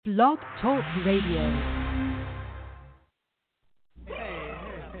Blog Talk Radio.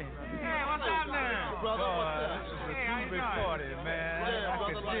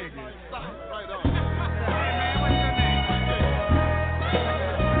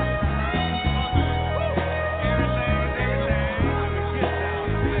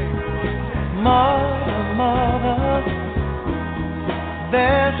 Mother, mother,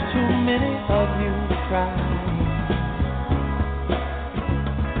 there's too many of you crying.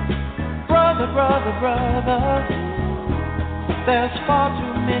 Brother, brother, brother, there's far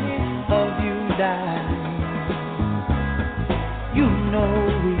too many of you dying. You know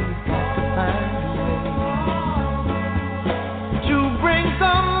we've got to find a way to bring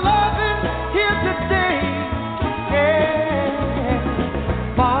some loving here today. Yeah.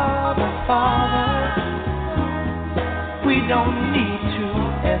 Father, Father, we don't need to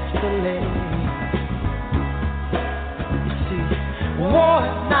escalate. You see, war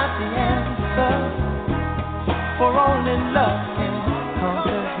is not the answer, for only love can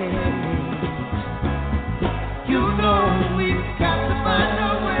conquer hate. You know we've got to find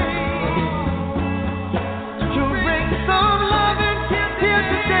a way to bring some loving here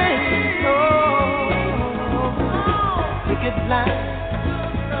today. Oh, picket line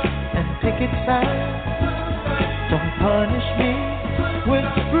and picket sign. Don't punish me with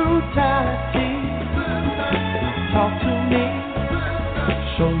brutality. Talk to me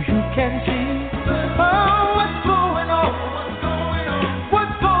so you can see. Oh, what's going on?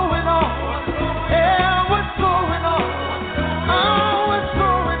 What's going on? Yeah, what's going on? Oh, what's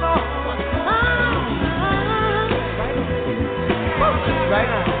going on? Right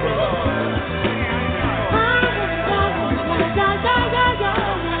on. Right on.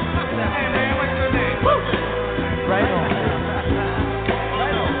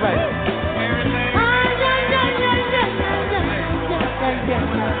 Right.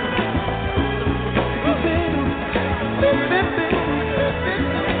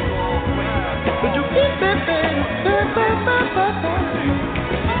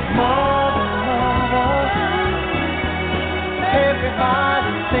 Mother,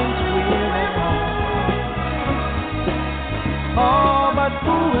 everybody thinks we're at home. Oh, but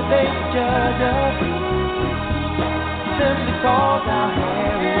who are they to judge us? Simply cause our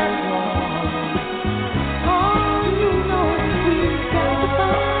hair is long. Oh, you know we've got to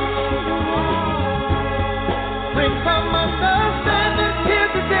find a way. Bring some understanding here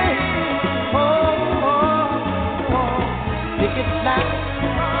today. Oh, oh, oh. Pick it loud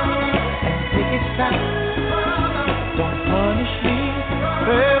and pick it sound. Don't punish me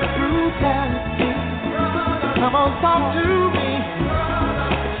with brutality. Come on, talk to me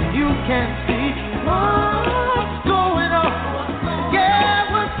so you can see what's going on. Yeah,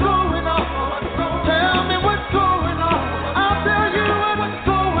 what's going on? Tell me what's going on. I'll tell you what's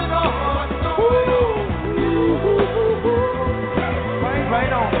going on. Ooh.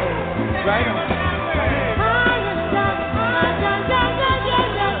 Right on. Right on.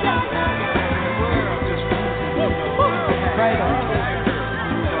 Right on.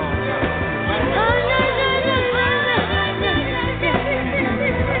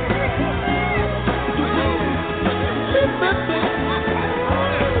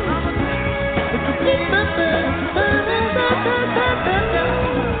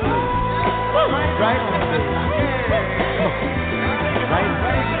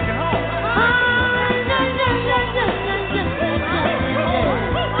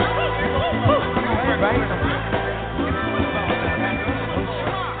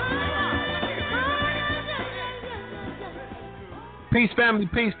 Peace,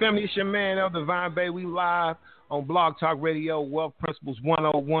 family. It's your man, El Divine Bay. We live on Blog Talk Radio, Wealth Principles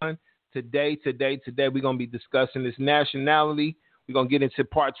 101. Today, we're going to be discussing this nationality. We're going to get into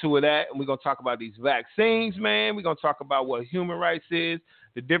part 2 of that, and we're going to talk about these vaccines, man. We're going to talk about what human rights is,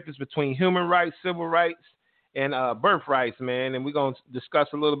 the difference between human rights, civil rights, and birth rights, man. And we're going to discuss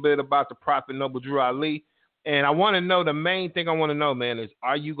a little bit about the Prophet Noble Drew Ali. And I want to know, the main thing I want to know, man, is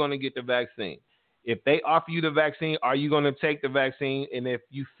are you going to get the vaccine? If they offer you the vaccine, are you going to take the vaccine? And if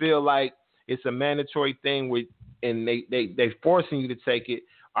you feel like it's a mandatory thing and they're forcing you to take it,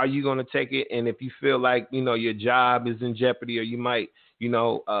 are you going to take it? And if you feel like, your job is in jeopardy or you might,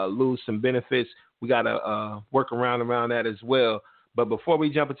 lose some benefits, we got to work around that as well. But before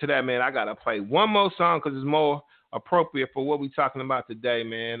we jump into that, man, I got to play one more song because it's more appropriate for what we're talking about today,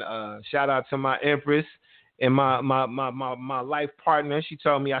 man. Shout out to my Empress. And my life partner, she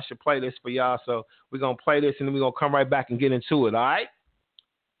told me I should play this for y'all. So we're going to play this and then we're going to come right back and get into it, all right?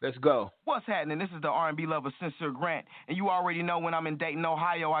 Let's go. What's happening? This is the R&B lover, Sincere Grant. And you already know when I'm in Dayton,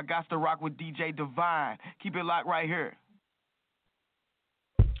 Ohio, I got to rock with DJ Divine. Keep it locked right here.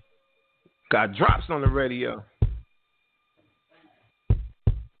 Got drops on the radio.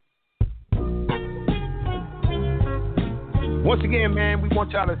 Once again, man, we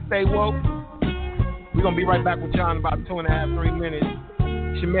want y'all to stay woke. We're going to be right back with y'all in about 2.5, 3 minutes.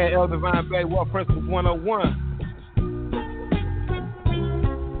 It's your man, El Divine Bay, Wealth Principles 101.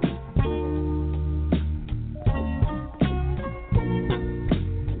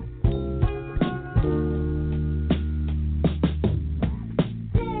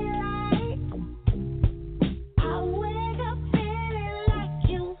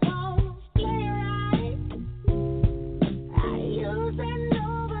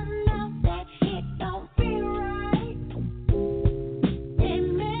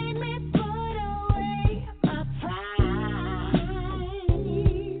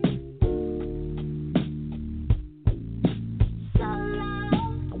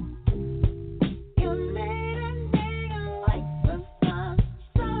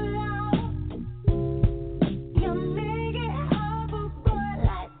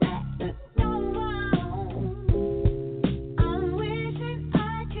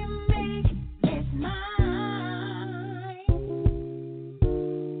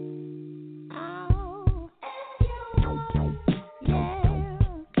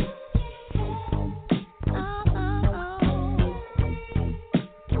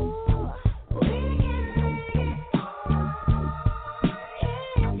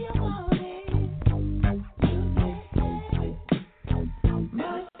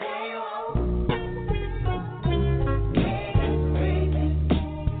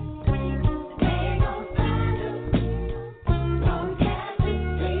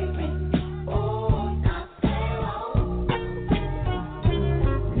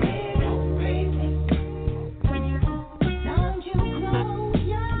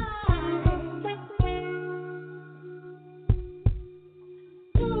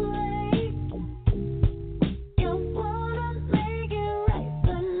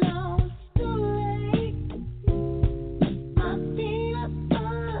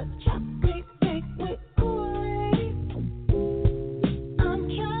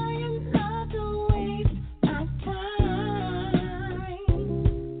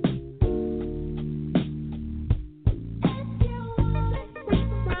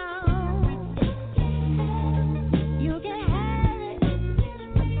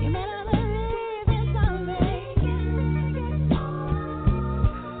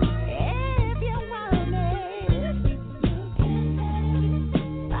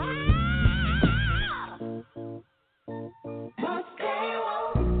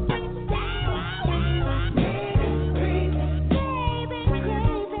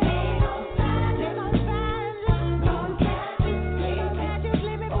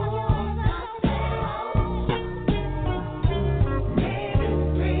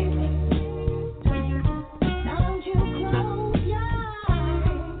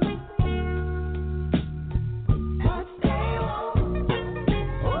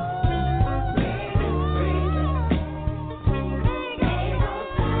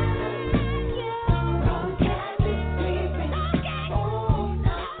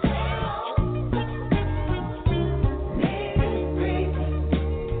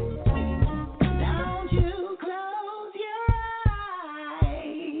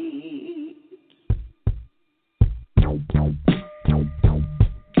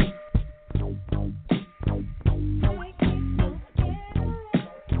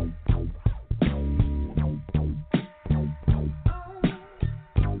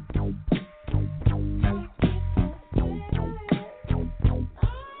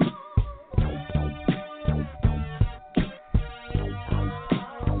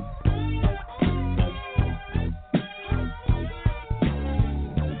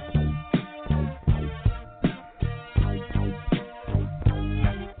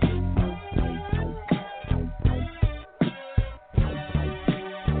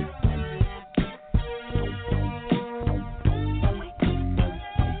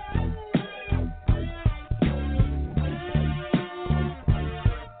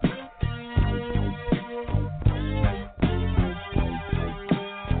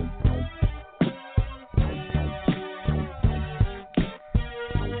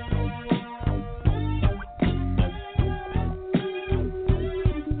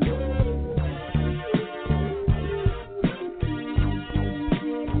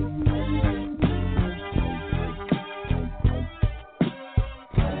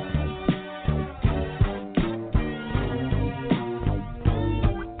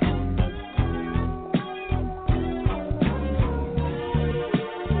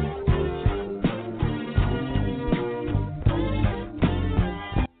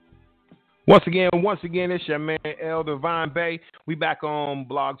 Once again, it's your man El Divine Bay. We back on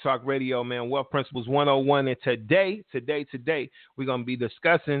Blog Talk Radio, man. Wealth Principles 101. And today, we're going to be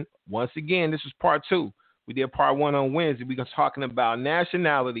discussing, once again, this is part 2. We did part 1 on Wednesday. We're talking about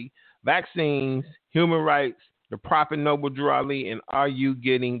nationality, vaccines, human rights, the Prophet Noble Drew Ali, and are you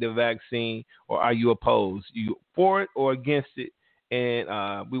getting the vaccine or are you opposed? You for it or against it?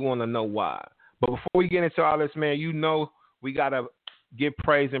 And we want to know why. But before we get into all this, man, you know we got to give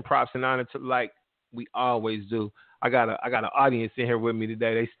praise and props and honor to like we always do. I got an audience in here with me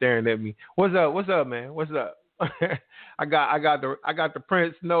today. They staring at me. What's up, man? What's up? I got the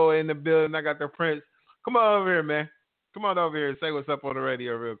Prince Noah in the building. I got the Prince. Come on over here, man. Come on over here and say what's up on the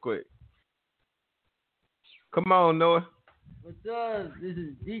radio real quick. Come on, Noah. What's up? This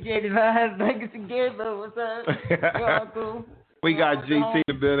is DJ Divine back together. What's up? Y'all cool? We got GT in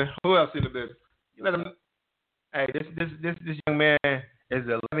the building. Who else in the building? Let him. Hey, this young man is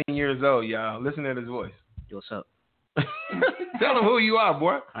 11 years old, y'all. Listen to his voice. Yo, what's up? Tell him who you are,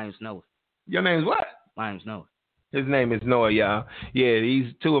 boy. My name's Noah. Your name's what? My name's Noah. His name is Noah, y'all. Yeah,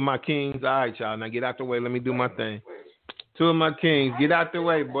 these two of my kings. All right, y'all. Now get out the way. Let me do my thing. Two of my kings. Get out the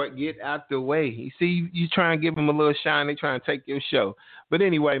way, boy. Get out the way. You see, you try and give them a little shine. They try and take your show. But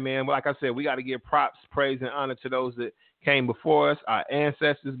anyway, man, like I said, we got to give props, praise, and honor to those that came before us, our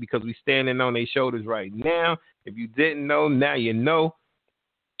ancestors, because we standing on their shoulders right now. If you didn't know, now you know.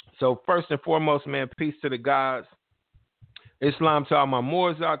 So first and foremost, man, peace to the gods. Islam to all my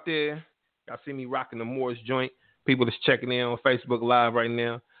Moors out there. Y'all see me rocking the Moors joint. People that's checking in on Facebook Live right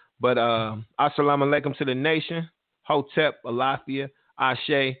now. But assalamu alaikum to the nation. Hotep, Alafia,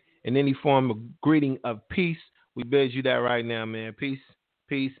 Ashe, and any form of greeting of peace. We bid you that right now, man. Peace,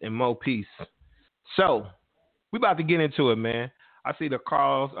 peace, and more peace. So, we about to get into it, man. I see the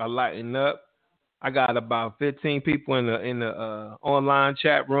calls are lighting up. I got about 15 people in the online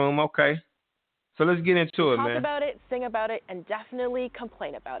chat room. Okay. So let's get into it, man. Talk about it, sing about it, and definitely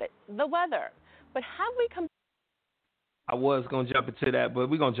complain about it. The weather. But have we I was going to jump into that, but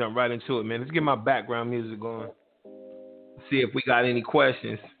we're going to jump right into it, man. Let's get my background music going. See if we got any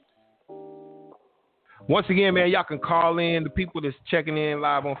questions. Once again, man, y'all can call in. The people that's checking in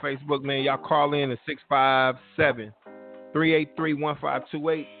live on Facebook, man, y'all call in at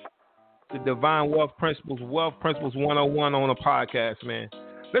 657-383-1528. The Divine Wealth Principles 101 on a podcast, man.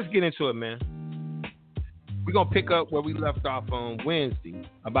 Let's get into it, man. We're going to pick up where we left off on Wednesday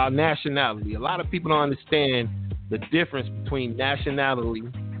about nationality. A lot of people don't understand the difference between nationality,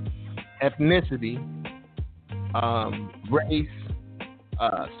 ethnicity, race,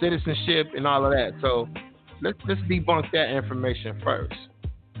 citizenship, and all of that. So let's debunk that information first.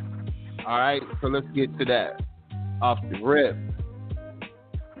 All right, so let's get to that off the rip.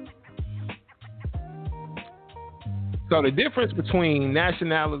 So the difference between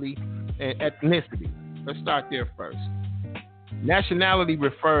nationality and ethnicity. Let's start there first. Nationality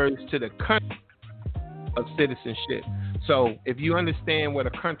refers to the country of citizenship. So if you understand what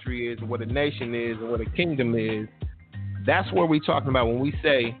a country is, what a nation is, and what a kingdom is, that's what we're talking about when we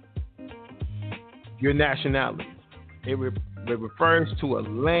say your nationality. It refers to a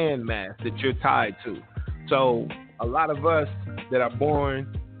landmass that you're tied to. So a lot of us that are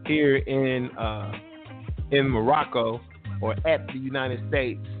born here in Morocco or at the United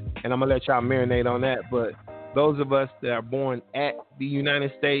States, and I'm going to let y'all marinate on that, but those of us that are born at the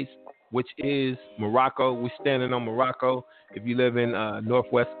United States, which is Morocco, we're standing on Morocco. If you live in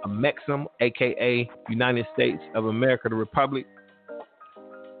Northwest Amexem, a.k.a. United States of America, the Republic,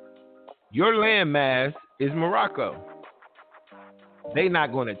 your landmass is Morocco. They're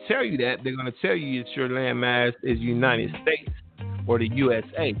not going to tell you that. They're going to tell you that your landmass is United States or the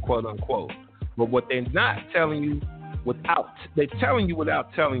USA, quote unquote. But what they're not telling you they're telling you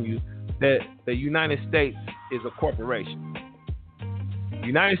without telling you that the United States is a corporation. The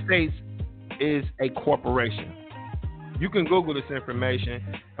United States is a corporation. You can Google this information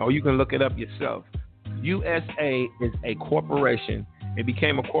or you can look it up yourself. USA is a corporation. It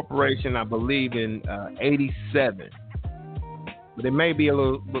became a corporation, I believe, in 87. But it may be a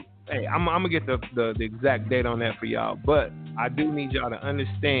little. Hey, I'm gonna get the exact date on that for y'all. But I do need y'all to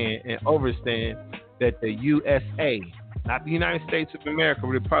understand and understand that the USA, not the United States of America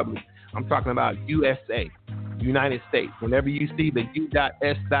Republic, I'm talking about USA, United States. Whenever you see the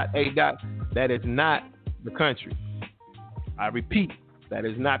U.S.A., that is not the country. I repeat, that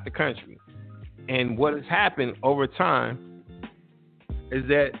is not the country. And what has happened over time is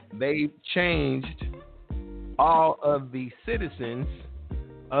that they've changed all of the citizens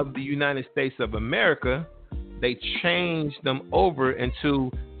of the United States of America. They changed them over into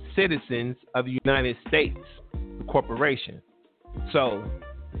citizens of the United States, the corporation. So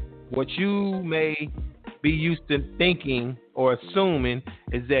what you may be used to thinking or assuming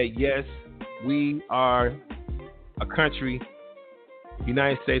is that, yes, we are a country.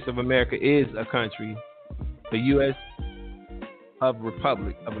 United States of America is a country. The U.S. of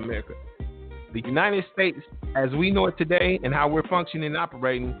Republic of America. The United States, as we know it today and how we're functioning and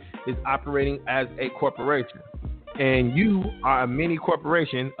operating, is operating as a corporation. And you are a mini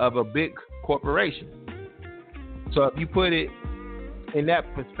corporation of a big corporation. So if you put it in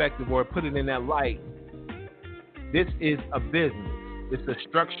that perspective or put it in that light, this is a business. It's a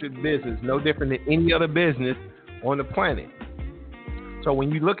structured business, no different than any other business on the planet. So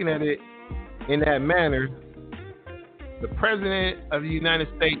when you're looking at it in that manner, the president of the United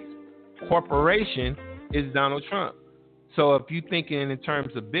States corporation is Donald Trump. So if you're thinking in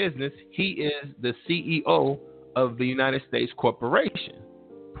terms of business, he is the CEO of the United States corporation,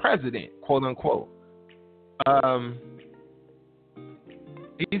 president, quote unquote.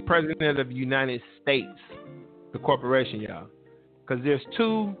 He's president of the United States, the corporation, y'all, because there's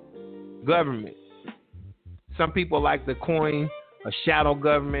two governments. Some people like to coin a shadow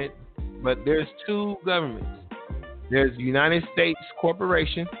government, but there's two governments. There's the United States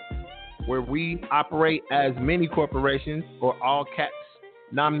corporation, where we operate as many corporations or all caps,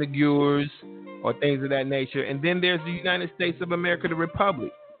 nominatures, or things of that nature. And then there's the United States of America, the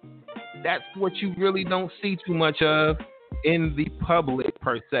Republic. That's what you really don't see too much of in the public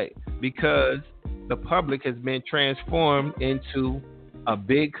per se, because the public has been transformed into a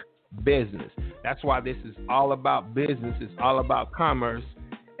big business. That's why this is all about business. It's all about commerce.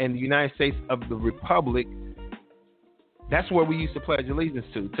 And the United States of the Republic, that's where we used to pledge allegiance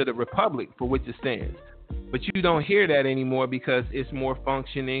to the Republic for which it stands. But you don't hear that anymore because it's more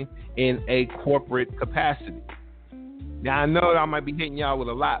functioning in a corporate capacity. Now, I know I might be hitting y'all with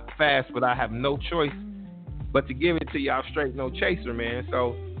a lot fast, but I have no choice but to give it to y'all straight, no chaser, man.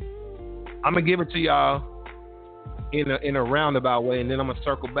 So I'm going to give it to y'all in a roundabout way, and then I'm going to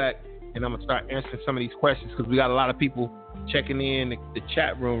circle back and I'm going to start answering some of these questions because we got a lot of people checking in the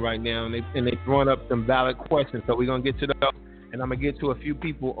chat room right now, and they throwing up some valid questions. So we're going to get to those, and I'm going to get to a few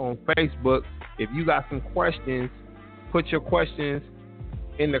people on Facebook. If you got some questions, put your questions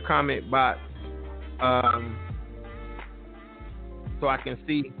in the comment box so I can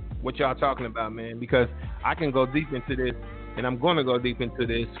see what y'all talking about, man, because I can go deep into this, and I'm going to go deep into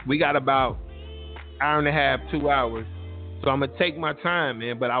this. We got about an hour and a half, 2 hours. So I'm going to take my time,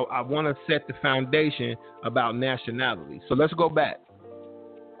 man, but I want to set the foundation about nationality. So let's go back.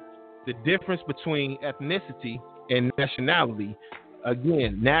 The difference between ethnicity and nationality.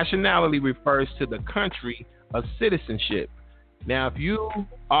 Again, nationality refers to the country of citizenship. Now, if you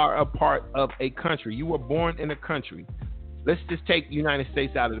are a part of a country, you were born in a country. Let's just take the United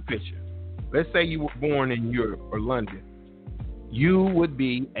States out of the picture. Let's say you were born in Europe or London. You would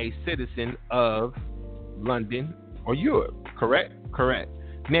be a citizen of London or Europe, correct? Correct.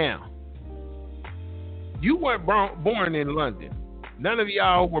 Now, you weren't born in London. None of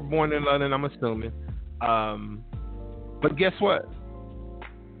y'all were born in London, I'm assuming. But guess what?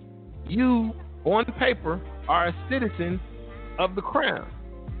 You, on paper, are a citizen of the crown.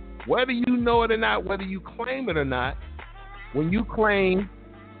 Whether you know it or not, whether you claim it or not, when you claim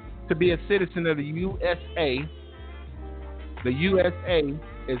to be a citizen of the USA, the USA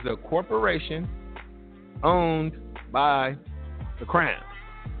is a corporation owned by the crown.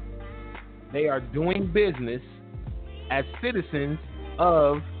 They are doing business as citizens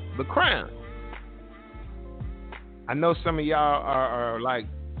of the crown. I know some of y'all are like,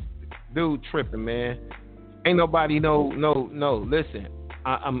 dude, tripping, man. Ain't nobody no. Listen,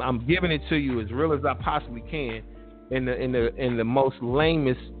 I'm giving it to you as real as I possibly can in the most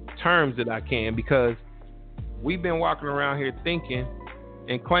lamest terms that I can, because we've been walking around here thinking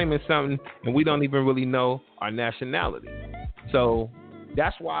and claiming something, and we don't even really know our nationality. So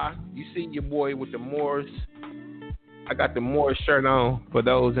that's why you see your boy with the Moors. I got the Moors shirt on for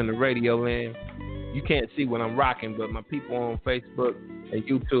those in the radio land. You can't see what I'm rocking, but my people on Facebook and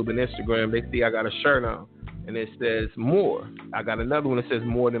YouTube and Instagram, they see I got a shirt on, and it says Moor. I got another one that says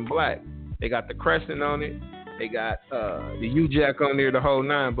More Than Black. They got the crescent on it. They got the U-Jack on there, the whole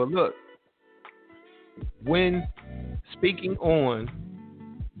nine. But look, when speaking on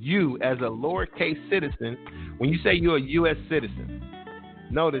you as a lowercase citizen, when you say you're a U.S. citizen,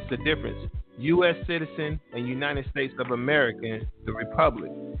 notice the difference. U.S. citizen and United States of America, the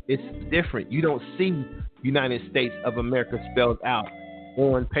Republic, it's different. You don't see United States of America spelled out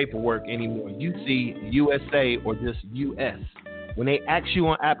on paperwork anymore. You see USA or just U.S. When they ask you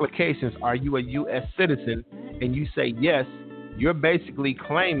on applications, are you a U.S. citizen, and you say yes, you're basically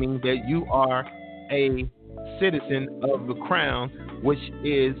claiming that you are a citizen of the crown, which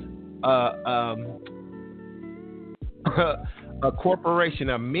is a corporation,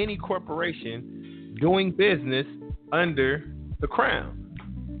 a mini corporation, doing business under the crown.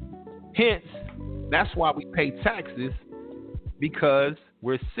 Hence, that's why we pay taxes, because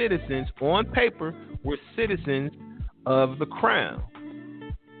we're citizens. On paper, we're citizens of the crown.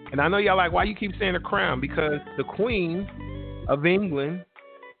 And I know y'all like, why you keep saying the crown? Because the Queen of England,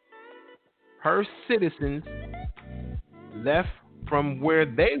 her citizens left from where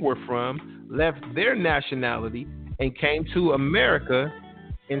they were from, left their nationality, and came to America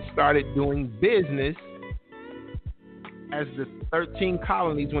and started doing business as the 13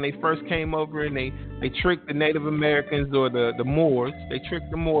 colonies. When they first came over, and they tricked the Native Americans, or the Moors. They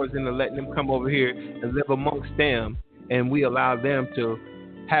tricked the Moors into letting them come over here and live amongst them, and we allowed them to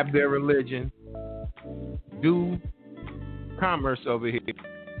have their religion, do commerce over here,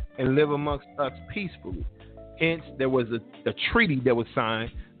 and live amongst us peacefully. Hence, there was a treaty that was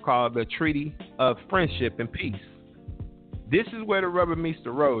signed called the Treaty of Friendship and Peace. This is where the rubber meets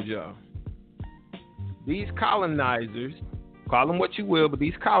the road, y'all. These colonizers, call them what you will, but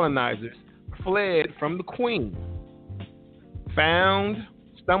these colonizers fled from the Queen,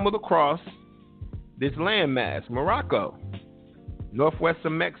 stumbled across this landmass, Morocco, Northwest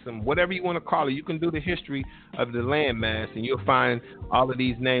of Mexim, whatever you want to call it. You can do the history of the landmass, and you'll find all of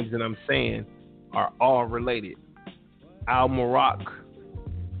these names that I'm saying are all related. Al-Morocc,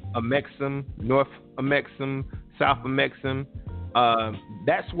 Amexim, North Amexim, South Amexim.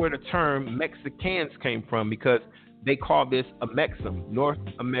 That's where the term Mexicans came from, because they call this Amexim, North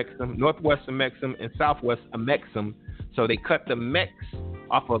Amexim, Northwest Amexim, and Southwest Amexim. So they cut the Mex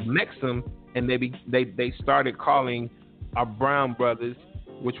off of Mexim, and they started calling our brown brothers,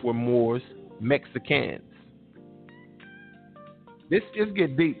 which were Moors, Mexicans. This just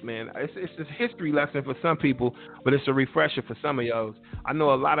get deep, man. It's a history lesson for some people, but it's a refresher for some of y'all. I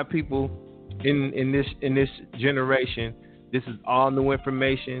know a lot of people in this generation. This is all new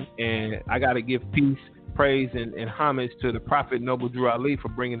information, and I got to give peace, praise, and homage to the Prophet Noble Drew Ali for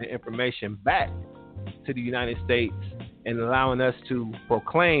bringing the information back to the United States and allowing us to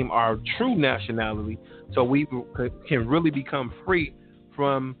proclaim our true nationality, so we can really become free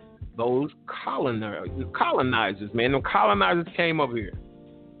from those colonizers, man. The colonizers came over here.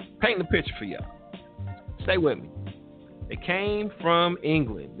 Paint the picture for y'all. Stay with me. They came from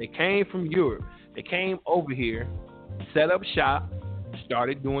England. They came from Europe. They came over here, set up shop,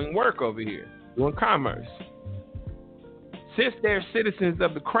 started doing work over here, doing commerce. Since they're citizens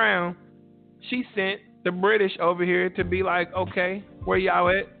of the crown, she sent the British over here to be like, okay, where y'all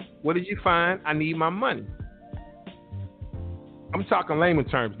at? What did you find? I need my money. I'm talking layman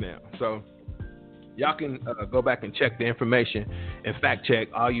terms now, so y'all can go back and check the information and fact check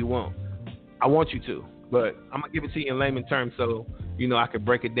all you want. I want you to, but I'm going to give it to you in layman terms so I can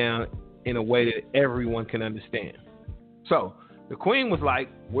break it down in a way that everyone can understand. So the Queen was like,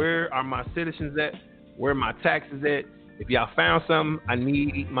 where are my citizens at? Where are my taxes at? If y'all found something, I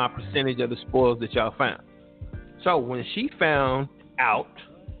need my percentage of the spoils that y'all found. So when she found out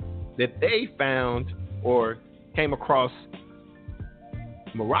that they found or came across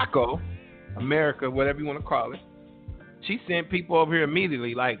Morocco, America, whatever you want to call it, she sent people over here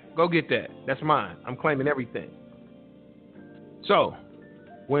immediately, like, go get that. That's mine. I'm claiming everything. So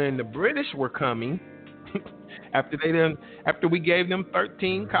when the British were coming, after we gave them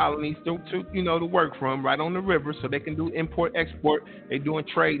 13 colonies to work from right on the river, so they can do import export, they doing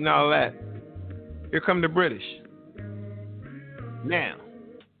trade and all that. Here come the British. Now,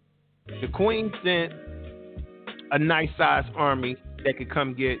 the Queen sent a nice sized army that could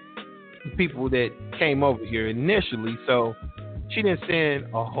come get people that came over here initially. So she didn't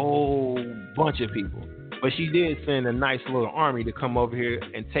send a whole bunch of people, but she did send a nice little army to come over here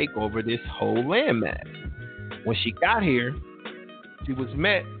and take over this whole landmass. When she got here, she was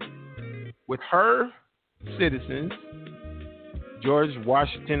met with her citizens, George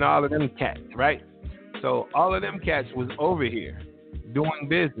Washington, all of them cats, right? So all of them cats was over here doing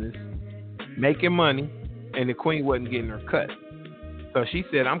business, making money, and the Queen wasn't getting her cut. So she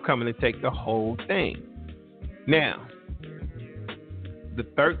said, I'm coming to take the whole thing. Now, the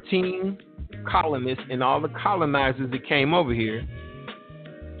 13 colonists and all the colonizers that came over here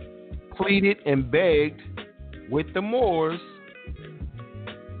pleaded and begged with the Moors,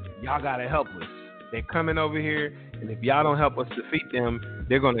 y'all gotta help us. They're coming over here, and if y'all don't help us defeat them,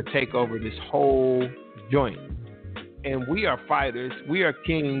 they're gonna take over this whole joint. And we are fighters, we are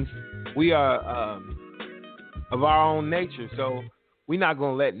kings, we are of our own nature, so we're not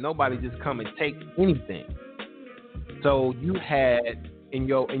gonna let nobody just come and take anything. So you had in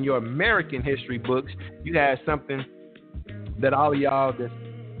your American history books, you had something that all of y'all that's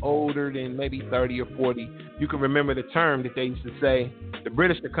older than maybe 30 or 40, you can remember the term that they used to say, the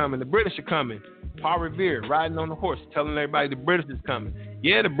British are coming, the British are coming. Paul Revere riding on the horse telling everybody the British is coming.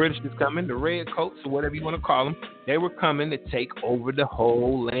 Yeah, the British is coming, the red coats or whatever you want to call them. They were coming to take over the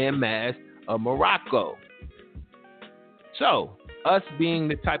whole landmass of Morocco. So, us being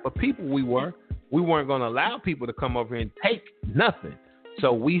the type of people we weren't going to allow people to come over here and take nothing.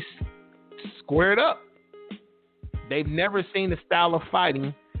 So we squared up. They've never seen the style of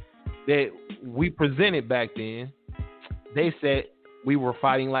fighting that we presented back then. They said we were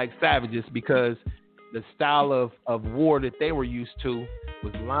fighting like savages because the style of war that they were used to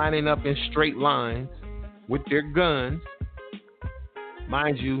was lining up in straight lines with their guns.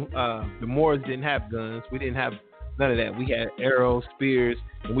 Mind you, the Moors didn't have guns. We didn't have none of that. We had arrows, spears,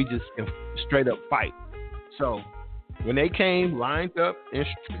 and we just straight up fight. So when they came lined up in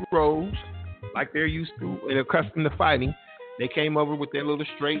rows like they're used to and accustomed to fighting, they came over with their little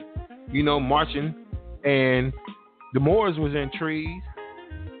straight, marching, and the Moors was in trees,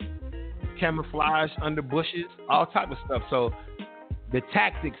 camouflage under bushes, all type of stuff. So the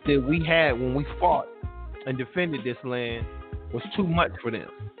tactics that we had when we fought and defended this land was too much for them.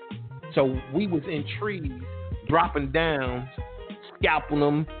 So we was in trees, dropping down, scalping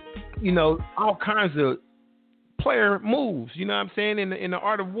them, all kinds of player moves. You know what I'm saying? In the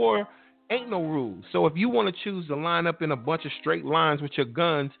art of war, ain't no rules. So if you want to choose to line up in a bunch of straight lines with your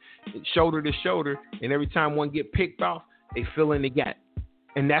guns, shoulder to shoulder, and every time one get picked off, they fill in the gap.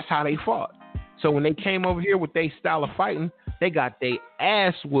 And that's how they fought. So when they came over here with their style of fighting, they got their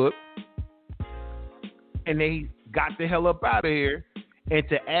ass whooped, and they got the hell up out of here. And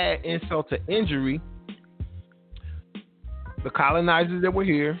to add insult to injury, the colonizers that were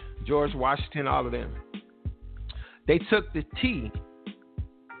here, George Washington, all of them, they took the tea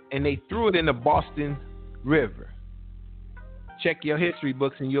and they threw it in the Boston River. Check your history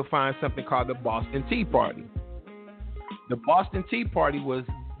books and you'll find something called the Boston Tea Party. The Boston Tea Party was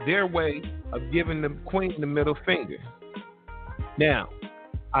their way of giving the Queen the middle finger. Now,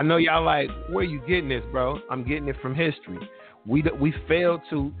 I know y'all like, where you getting this, bro? I'm getting it from history. We failed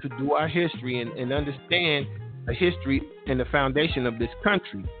to do our history and understand the history and the foundation of this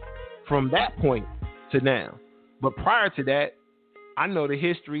country from that point to now. But prior to that, I know the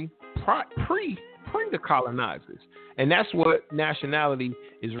history pre the colonizers, and that's what nationality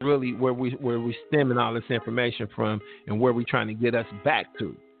is really where we stemming all this information from, and where we trying to get us back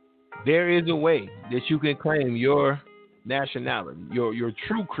to. There is a way that you can claim your nationality, your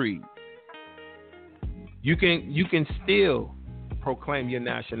true creed. You can still proclaim your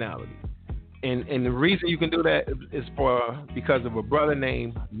nationality, and the reason you can do that is because of a brother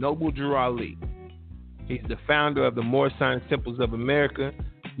named Noble Drew Ali. He's the founder of the Moor Science Temples of America.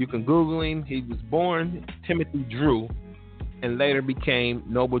 You can Google him. He was born Timothy Drew and later became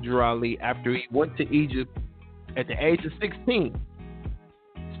Noble Drew Ali after he went to Egypt at the age of 16.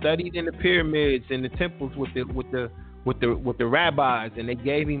 Studied in the pyramids and the temples with the rabbis, and they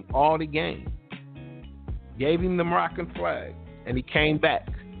gave him all the game. Gave him the Moroccan flag, and he came back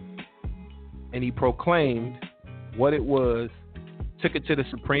and he proclaimed what it was, took it to the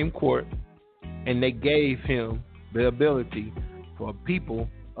Supreme Court, and they gave him the ability for people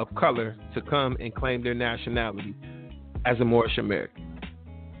of color to come and claim their nationality as a Moorish American.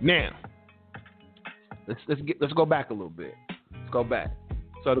 Now, let's go back a little bit. Let's go back.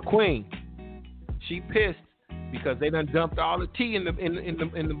 So the Queen, she pissed because they done dumped all the tea in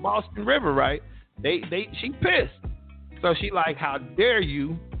the Boston River, right? She pissed. So she like, how dare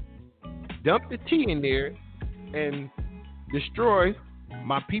you dump the tea in there and destroy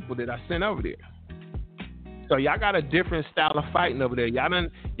my people that I sent over there? So y'all got a different style of fighting over there. Y'all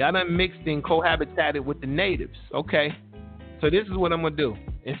done mixed and cohabitated with the natives. Okay. So this is what I'm gonna do.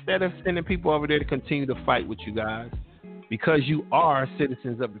 Instead of sending people over there to continue to fight with you guys, because you are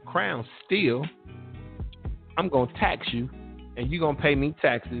citizens of the crown still, I'm gonna tax you, and you're gonna pay me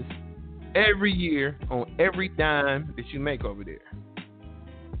taxes every year on every dime that you make over there.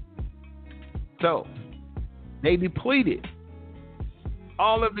 So they depleted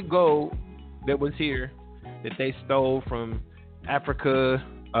all of the gold that was here that they stole from Africa,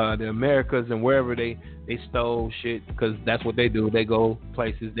 the Americas, and wherever they stole shit, because that's what they do. They go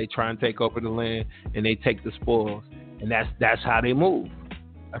places, they try and take over the land, and they take the spoils, and that's how they move.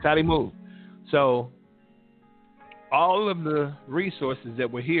 That's how they move. So all of the resources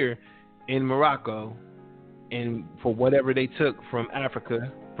that were here in Morocco, and for whatever they took from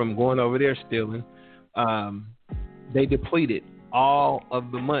Africa, from going over there stealing, they depleted all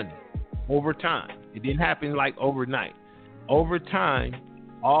of the money over time. It didn't happen like overnight. Over time,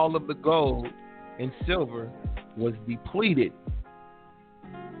 all of the gold and silver was depleted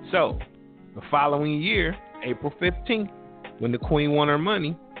So, the following year, April 15th, when the Queen won her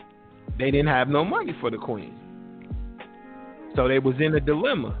money, they didn't have no money for the Queen. So they was in a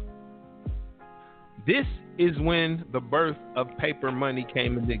dilemma. This is when the birth of paper money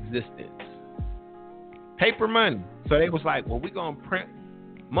came into existence. Paper money. So they was like, well, we're going to print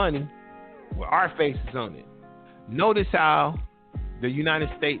money with our faces on it. Notice how the United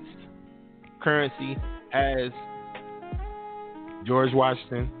States currency has George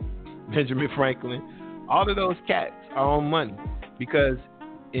Washington, Benjamin Franklin, all of those cats are on money because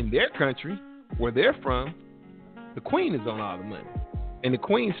in their country, where they're from, the Queen is on all the money. And the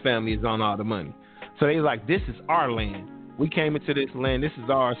Queen's family is on all the money. So they're like, this is our land. We came into this land. This is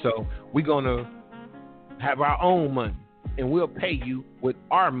ours. So we're going to have our own money. And we'll pay you with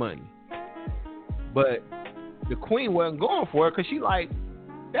our money. But the Queen wasn't going for it because she like,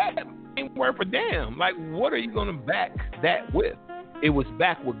 that ain't worth a damn. Like, what are you going to back that with? It was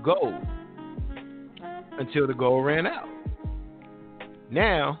backed with gold until the gold ran out.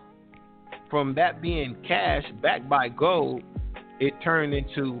 Now, from that being cash backed by gold, it turned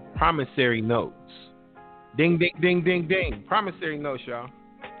into promissory notes. Ding, ding, ding, ding, ding. Promissory notes, y'all.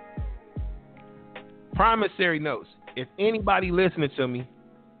 Promissory notes. If anybody listening to me,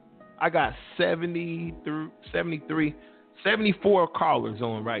 I got 74 callers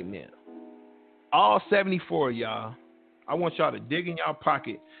on right now. All 74 of y'all. I want y'all to dig in y'all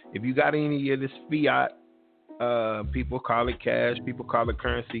pocket. If you got any of this fiat, people call it cash, people call it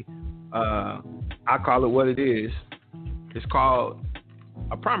currency. I call it what it is. It's called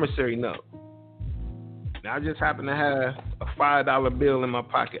a promissory note. Now, I just happen to have a $5 bill in my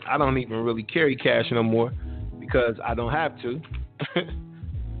pocket. I don't even really carry cash no more because I don't have to.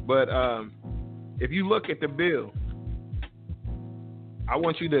 But if you look at the bill, I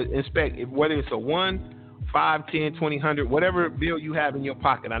want you to inspect whether it's a 1, 5, 10, 20, 100, whatever bill you have in your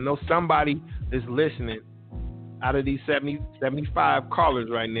pocket. I know somebody is listening out of these 75 callers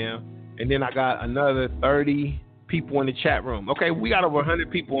right now, and then I got another 30 people in the chat room. Okay, we got over 100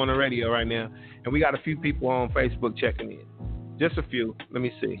 people on the radio right now, and we got a few people on Facebook checking in. Just a few. Let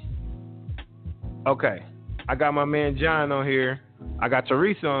me see. Okay, I got my man John on here. I got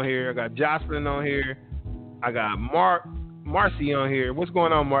Teresa on here. I got Jocelyn on here. I got Marcy on here. What's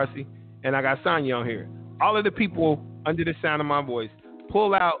going on, Marcy? And I got Sonya on here. All of the people under the sound of my voice,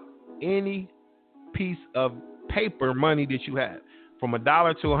 pull out any piece of paper money that you have, from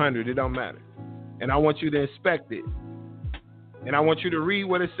 $1 to 100. It don't matter. And I want you to inspect it. And I want you to read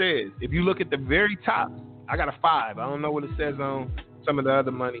what it says. If you look at the very top, I got a 5. I don't know what it says on some of the other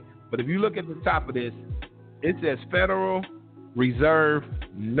money. But if you look at the top of this, it says Federal Reserve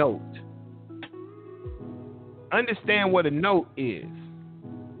Note. Understand what a note is.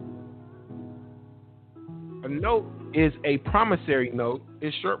 A note is a promissory note.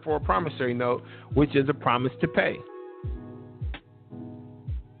 It's short for a promissory note, which is a promise to pay.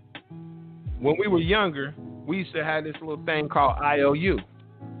 When we were younger, we used to have this little thing called IOU.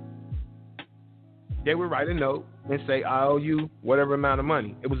 They would write a note and say, I owe you whatever amount of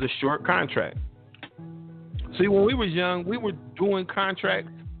money. It was a short contract. See, when we was young, we were doing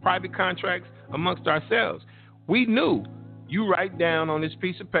contracts, private contracts amongst ourselves. We knew you write down on this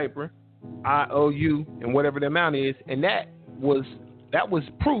piece of paper, I owe you, and whatever the amount is, and that was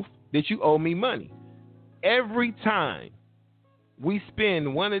proof that you owe me money. Every time we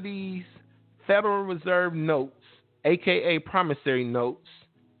spend one of these Federal Reserve notes, aka promissory notes,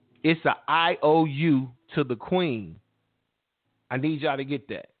 it's a IOU to the Queen. I need y'all to get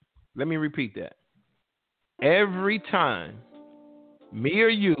that. Let me repeat that. Every time me or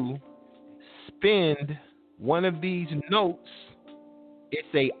you spend one of these notes, it's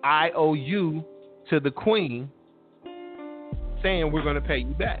a IOU to the Queen saying we're going to pay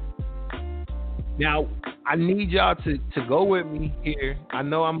you back. Now, I need y'all to go with me here. I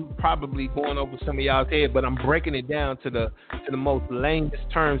know I'm probably going over some of y'all's head, but I'm breaking it down to the most lamest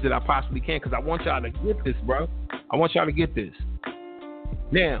terms that I possibly can because I want y'all to get this, bro. I want y'all to get this.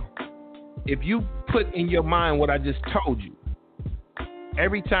 Now, if you put in your mind what I just told you,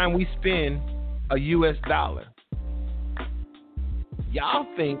 every time we spend a U.S. dollar, y'all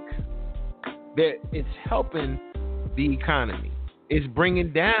think that it's helping the economy. It's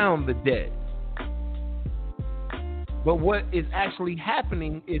bringing down the debt. But what is actually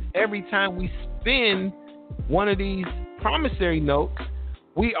happening is every time we spend one of these promissory notes,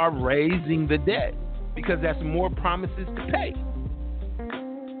 we are raising the debt because that's more promises to pay.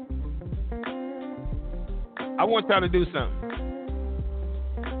 I want y'all to do something.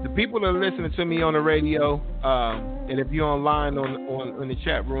 The people that are listening to me on the radio, and if you're online on the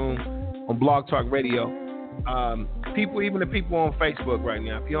chat room on Blog Talk Radio, People, even the people on Facebook right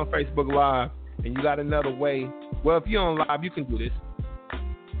now, if you're on Facebook Live and you got another way, well, if you're on Live, you can do this.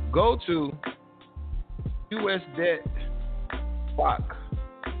 Go to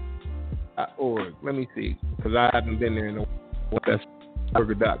usdebtclock.org. Let me see, because I haven't been there in a while. That's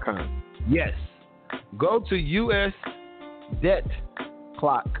burger.com. Yes. Go to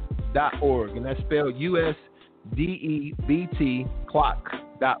usdebtclock.org, and that's spelled USDEBT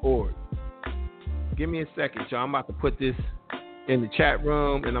clock.org. Give me a second, y'all. I'm about to put this in the chat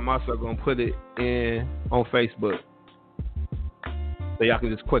room, and I'm also going to put it in on Facebook so y'all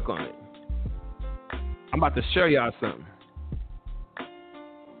can just click on it. I'm about to show y'all something.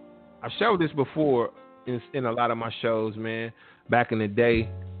 I showed this before in a lot of my shows, man, back in the day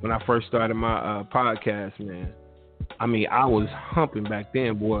when I first started my podcast, man. I mean, I was humping back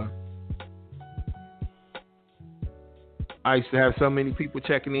then, boy. I used to have so many people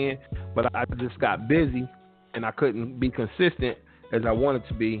checking in, but I just got busy and I couldn't be consistent as I wanted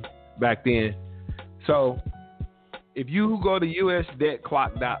to be back then. So if you go to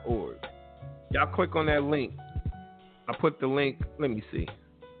usdebtclock.org, y'all click on that link. I put the link, let me see.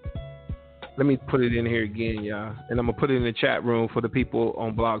 Let me put it in here again, y'all. And I'm going to put it in the chat room for the people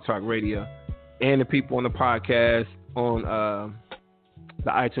on Blog Talk Radio and the people on the podcast on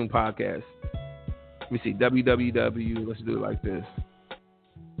the iTunes podcast. Let me see, www, let's do it like this.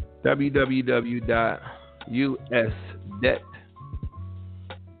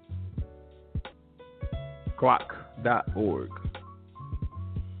 www.usdebtclock.org.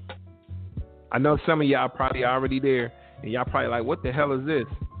 I know some of y'all probably already there, and y'all probably like, what the hell is this?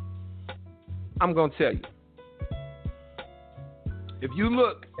 I'm going to tell you. If you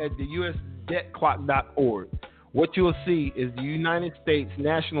look at the usdebtclock.org, what you'll see is the United States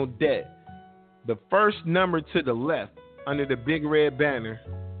national debt. The first number to the left under the big red banner,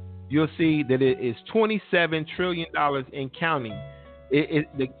 you'll see that it is $27 trillion and counting.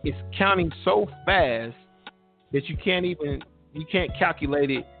 It's counting so fast that you can't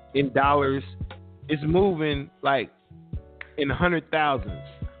calculate it in dollars. It's moving like in 100,000s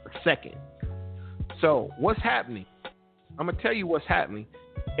a second. So what's happening? I'm going to tell you what's happening.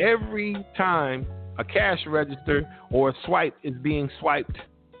 Every time a cash register or a swipe is being swiped,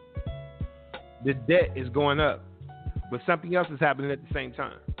 the debt is going up. But something else is happening at the same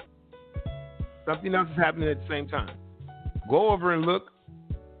time. Something else is happening at the same time. Go over and look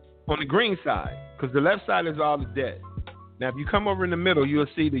on the green side, because the left side is all the debt. Now, if you come over in the middle, you'll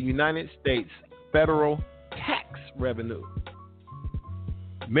see the United States federal tax revenue.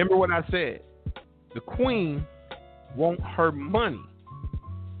 Remember what I said? The queen wants her money,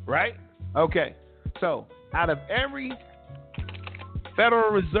 right? Okay, so out of every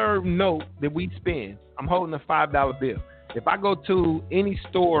Federal Reserve note that we spend, I'm holding a $5 bill. If I go to any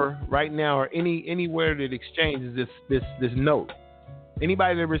store right now or anywhere that exchanges this note,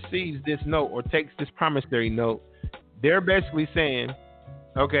 anybody that receives this note or takes this promissory note, they're basically saying,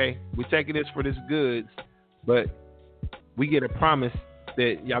 okay, we're taking this for this goods, but we get a promise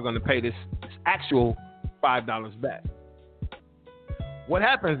that y'all going to pay this actual $5 back. What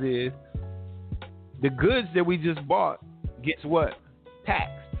happens is the goods that we just bought gets what?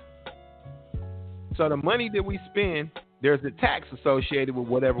 Taxed. So the money that we spend, there's a tax associated with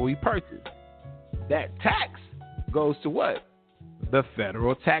whatever we purchase. That tax goes to what? The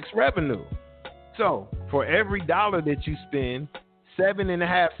federal tax revenue. So for every dollar that you spend,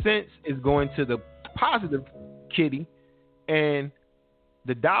 7.5 cents is going to the positive kitty, and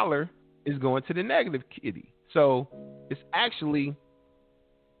the dollar is going to the negative kitty. So it's actually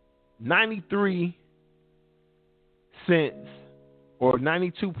 93 cents or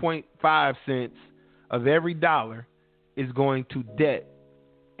 92.5 cents of every dollar is going to debt,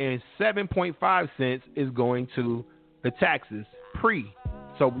 and 7.5 cents is going to the taxes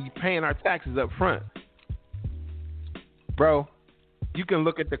So we paying our taxes up front. Bro, you can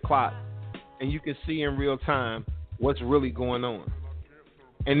look at the clock and you can see in real time what's really going on.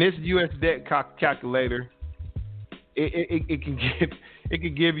 And this U.S. debt calculator, it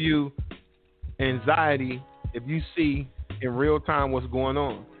can give you anxiety if you see in real time what's going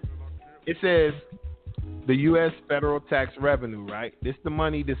on. It says the U.S. federal tax revenue, right? This is the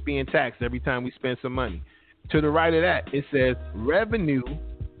money that's being taxed every time we spend some money. To the right of that, it says revenue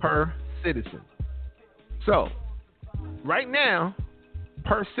per citizen. So right now,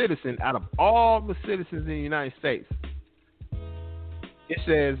 per citizen, out of all the citizens in the United States, it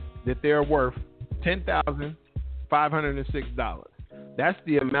says that they're worth $10,506. That's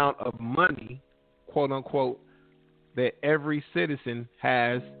the amount of money, quote unquote, that every citizen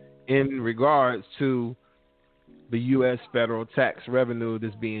has in regards to the U.S. federal tax revenue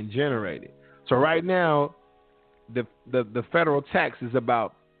that's being generated. So right now, the federal tax is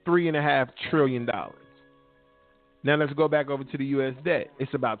about $3.5 trillion. Now let's go back over to the U.S. debt.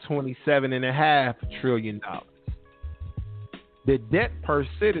 It's about $27.5 trillion. The debt per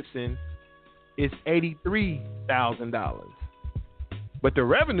citizen is $83,000, but the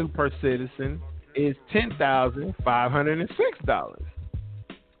revenue per citizen is $10,506.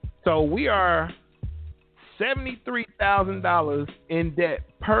 So we are $73,000 in debt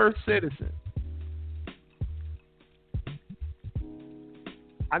per citizen.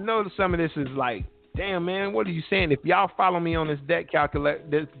 I know that some of this is like, damn man, what are you saying? If y'all follow me on this debt clock,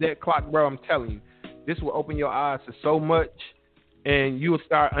 bro, I'm telling you, this will open your eyes to so much, and you will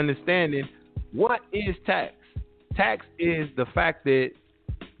start understanding what is tax. Tax is the fact that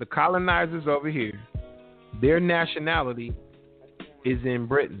the colonizers over here, their nationality is in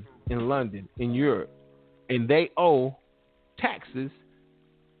Britain, in London, in Europe, and they owe taxes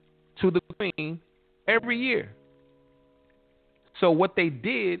to the Queen every year. So what they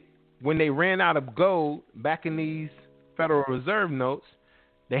did when they ran out of gold back in these Federal Reserve notes,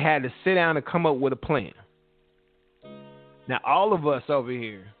 they had to sit down and come up with a plan. Now, all of us over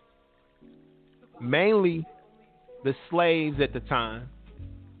here, mainly the slaves at the time,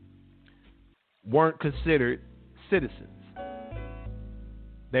 weren't considered citizens.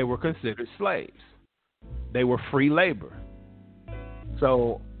 They were considered slaves. They were free labor.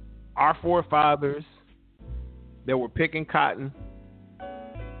 So our forefathers that were picking cotton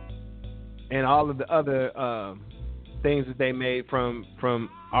and all of the other things that they made from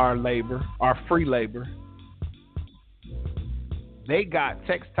our labor, our free labor, they got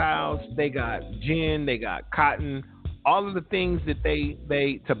textiles, they got gin, they got cotton, all of the things that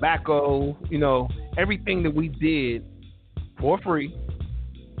they tobacco, everything that we did for free,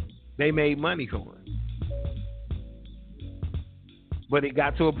 they made money from it. But it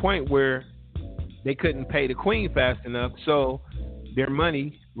got to a point where they couldn't pay the Queen fast enough, so their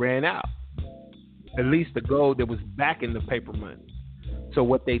money ran out. At least the gold that was backing the paper money. So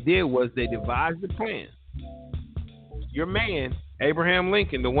what they did was they devised a plan. Your man, Abraham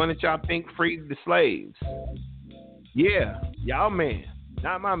Lincoln, the one that y'all think freed the slaves. Yeah, y'all man.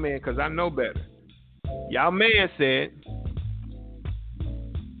 Not my man, because I know better. Y'all man said,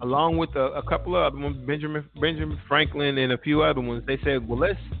 along with a couple of other ones, Benjamin Franklin and a few other ones, they said, well,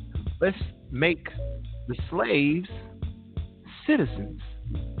 let's make the slaves citizens.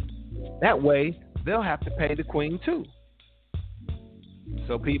 That way, they'll have to pay the Queen too.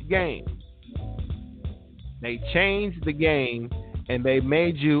 So peep game. They changed the game and they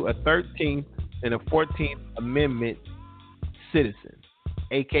made you a 13th and a 14th Amendment citizen,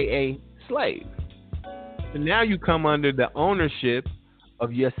 aka slave. So now you come under the ownership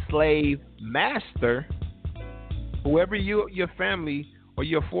of your slave master, whoever your family or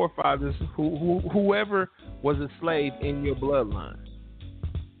your forefathers, whoever was a slave in your bloodline.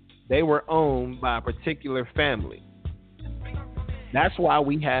 They were owned by a particular family. That's why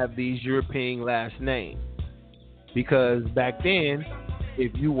we have these European last names. Because back then,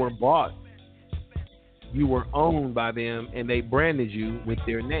 if you were bought, you were owned by them and they branded you with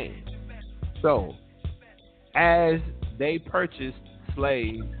their name. So, as they purchased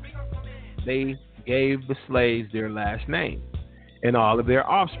slaves, they gave the slaves their last name. And all of their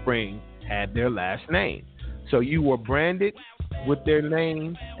offspring had their last name. So you were branded with their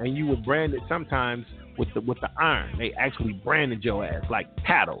name, and you were branded sometimes with the iron. They actually branded your ass like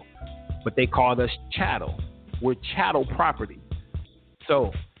cattle, but they called us chattel. We're chattel property.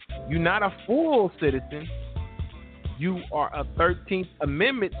 So you're not a full citizen. You are a 13th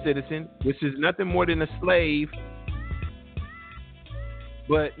Amendment citizen, which is nothing more than a slave.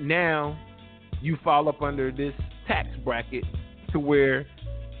 But now you fall up under this tax bracket to where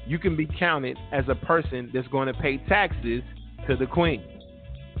you can be counted as a person that's going to pay taxes to the Queen.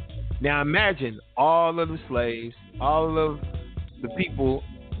 Now imagine all of the slaves, all of the people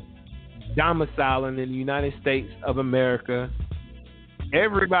domiciling in the United States of America,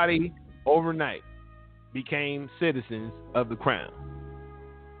 everybody overnight became citizens of the crown.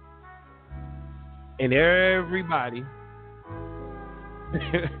 And everybody,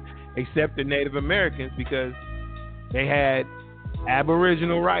 except the Native Americans, because they had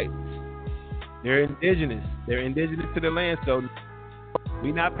Aboriginal rights. They're indigenous. They're indigenous to the land, so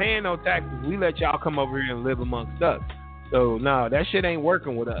we not paying no taxes. We let y'all come over here and live amongst us. So, no, that shit ain't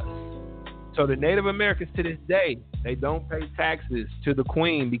working with us. So the Native Americans to this day, they don't pay taxes to the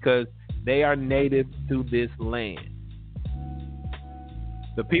Queen because they are native to this land.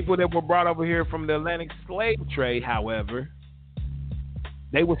 The people that were brought over here from the Atlantic slave trade, however,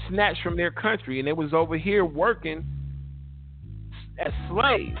 they were snatched from their country and they was over here working as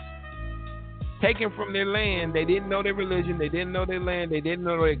slaves. taken from their land. They didn't know their religion. They didn't know their land. They didn't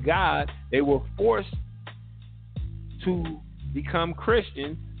know their God. They were forced to become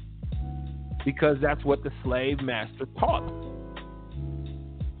Christians because that's what the slave master taught them.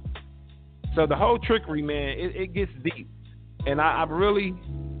 So the whole trickery, man, it gets deep. And I really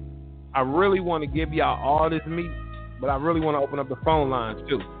want to give y'all all this meat, but I really want to open up the phone lines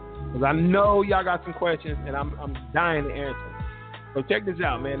too, because I know y'all got some questions, and I'm dying to answer them. So check this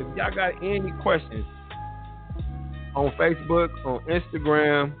out, man. If y'all got any questions on Facebook, on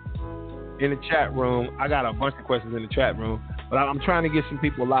Instagram, in the chat room, I got a bunch of questions in the chat room, but I'm trying to get some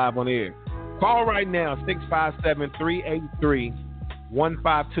people live on air. Call right now,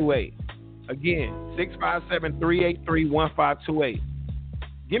 657-383-1528. Again, 657-383-1528.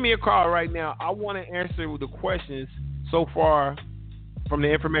 Give me a call right now. I want to answer the questions so far from the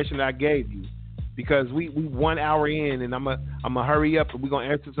information that I gave you, because we 1 hour in, and I'm a hurry up, and we're going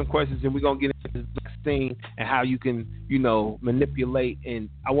to answer some questions, and we're going to get into the vaccine and how you can, manipulate. And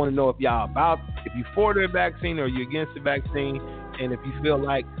I want to know if y'all if you for the vaccine or you against the vaccine, and if you feel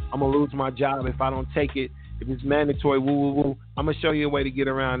like I'm going to lose my job if I don't take it, if it's mandatory, I'm going to show you a way to get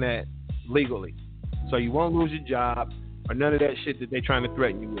around that legally, so you won't lose your job or none of that shit that they're trying to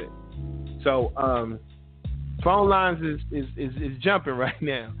threaten you with. So phone lines is jumping right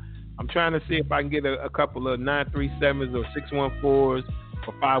now. I'm trying to see if I can get a couple of 937s or 614s or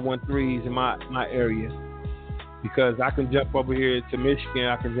 513s in my area, because I can jump over here to Michigan,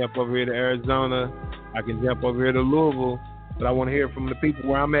 I can jump over here to Arizona, I can jump over here to Louisville, but I want to hear from the people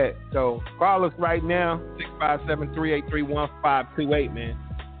where I'm at. So call us right now, 657-383-1528, man.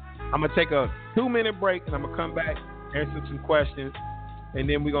 I'm going to take a 2-minute break, and I'm going to come back, answer some questions, and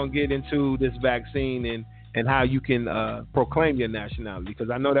then we're going to get into this vaccine and how you can proclaim your nationality, because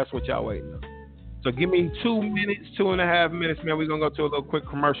I know that's what y'all waiting on. So give me 2 minutes, 2.5 minutes, man. We're going to go to a little quick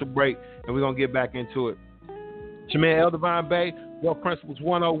commercial break, and we're going to get back into it. It's your man, El Divine Bay, Wealth Principles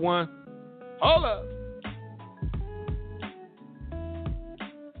 101. Hold up.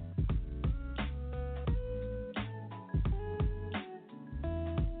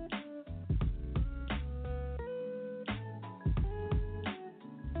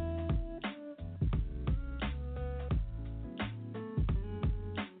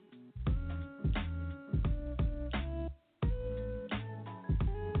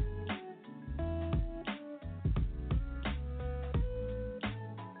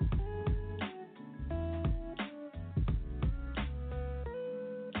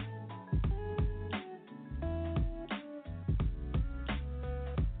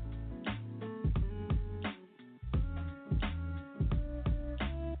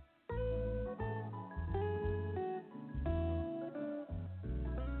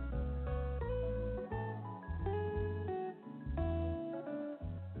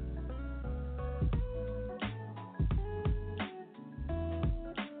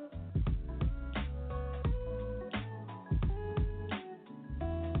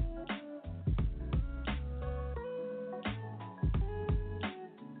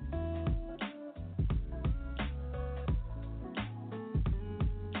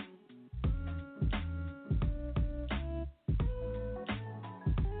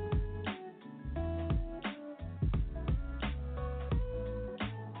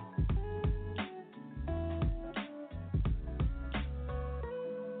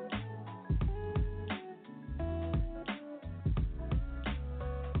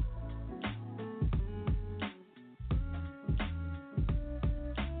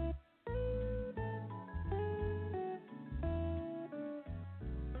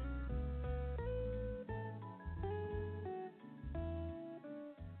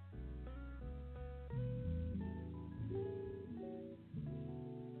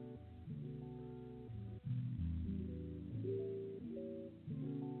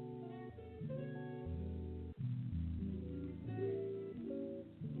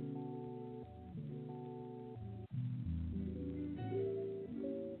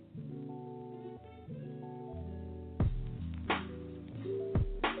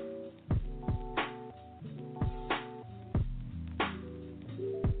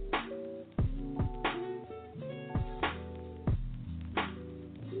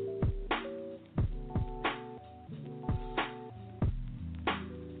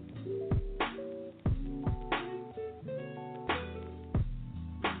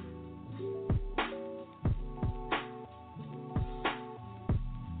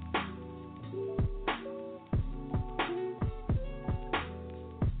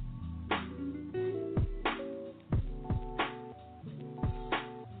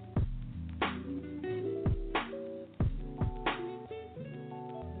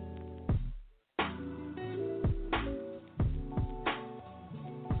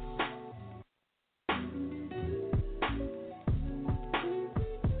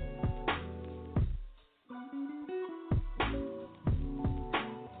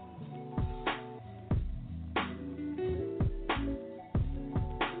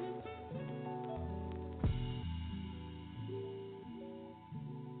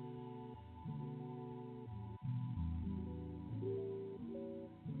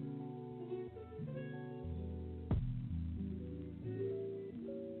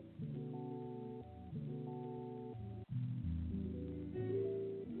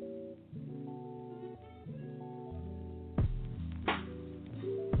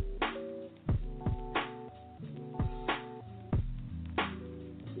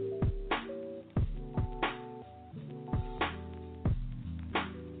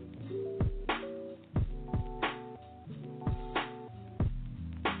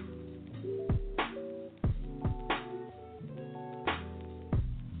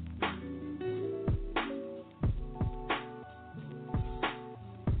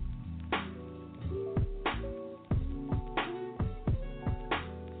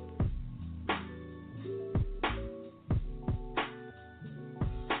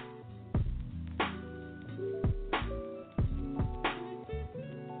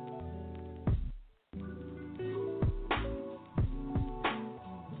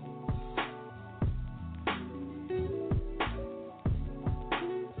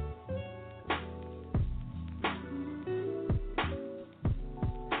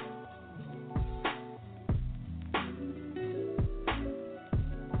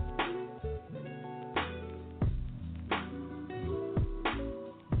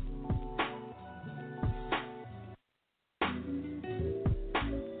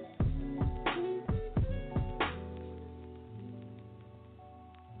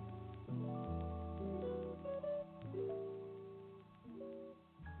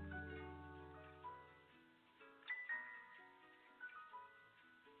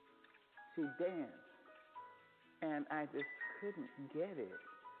 she danced, and I just couldn't get it.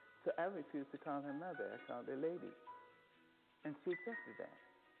 So I refused to call her mother. I called her lady, and she accepted that.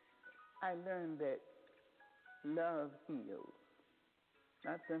 I learned that love heals,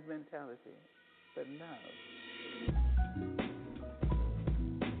 not sentimentality, but love.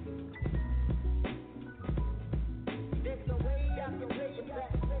 There's no way I can take it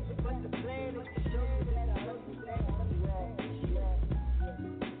back, but the plan is to show you that I understand.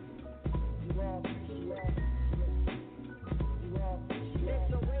 There's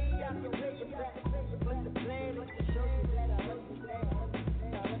no way I can take it back, but the plan is to show you that I understand.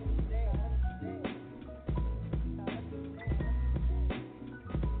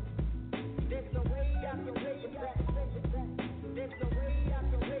 There's no way I can take it back. There's no way I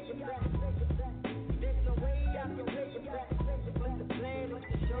can take it back. There's no way I can take it back, but the plan is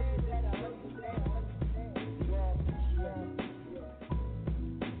to show you that I understand.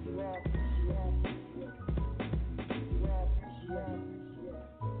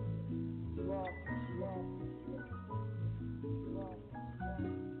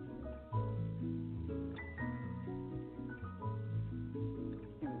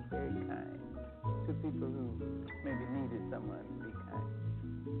 She was very kind to people who maybe needed someone to be kind.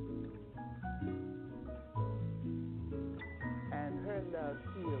 And her love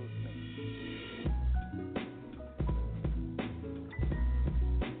heals me.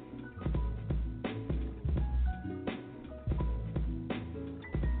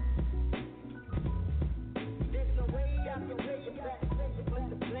 There's no way I can take it back, but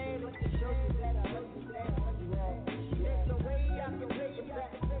the plan is to show you that I understand. There's no way I can take it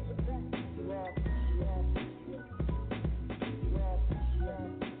back.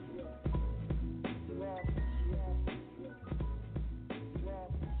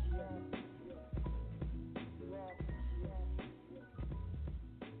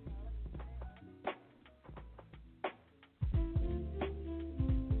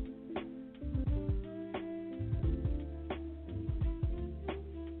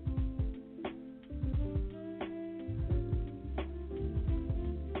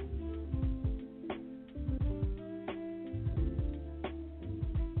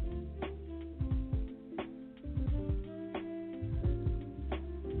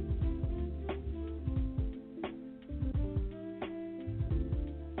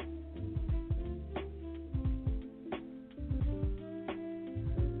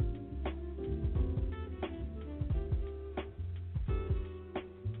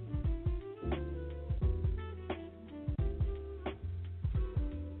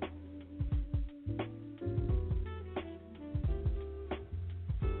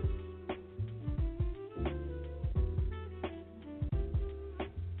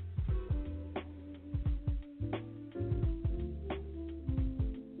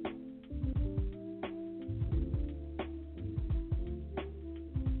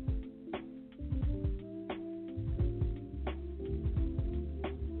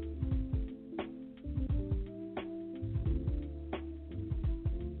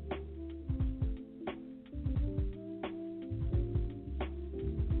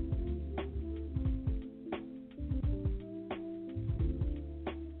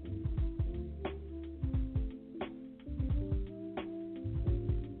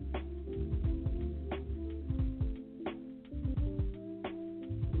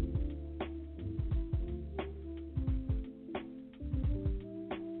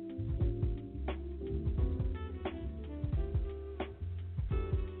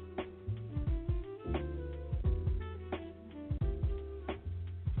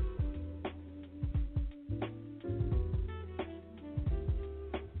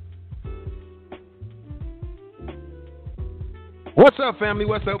 What's up, family?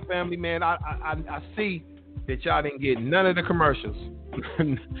 What's up, family, man? I see that y'all didn't get none of the commercials.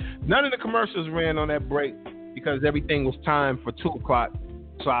 None of the commercials ran on that break because everything was timed for 2 o'clock.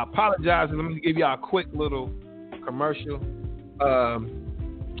 So I apologize, and let me give y'all a quick little commercial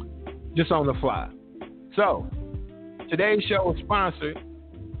just on the fly. So today's show is sponsored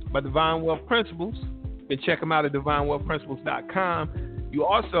by Divine Wealth Principles. You can check them out at divinewealthprinciples.com. You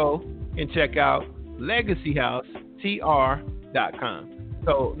also can check out Legacy House, TR.com.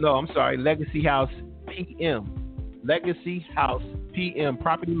 So, no, I'm sorry, Legacy House PM. Legacy House PM,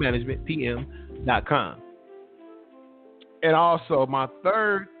 Property Management, PM.com. And also my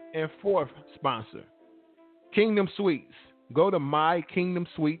third and fourth sponsor, Kingdom Sweets. Go to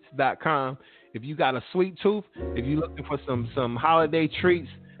mykingdomsweets.com. If you got a sweet tooth, if you're looking for some holiday treats,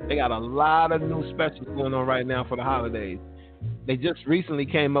 they got a lot of new specials going on right now for the holidays. They just recently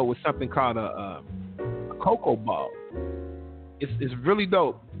came up with something called a cocoa ball. It's really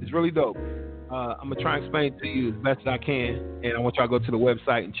dope. It's really dope. I'm gonna try and explain it to you as best as I can, and I want y'all to go to the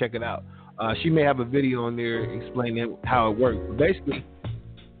website and check it out. She may have a video on there explaining how it works. But basically,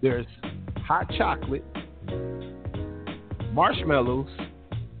 there's hot chocolate, marshmallows,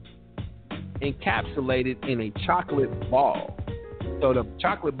 encapsulated in a chocolate ball. So the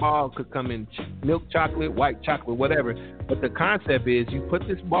chocolate ball could come in milk chocolate, white chocolate, whatever. But the concept is you put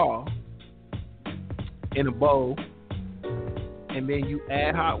this ball in a bowl, and then you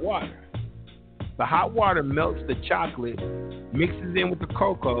add hot water. The hot water melts the chocolate, mixes in with the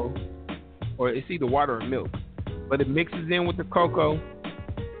cocoa, or it's either water or milk, but it mixes in with the cocoa,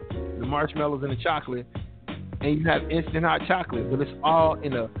 the marshmallows, and the chocolate, and you have instant hot chocolate, but it's all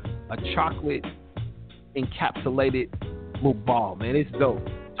in a chocolate encapsulated little ball, man. It's dope.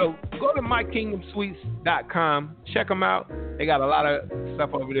 So go to mykingdomsweets.com, check them out. They got a lot of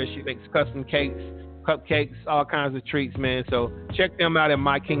stuff over there. She makes custom cakes, cupcakes, all kinds of treats, man. So check them out at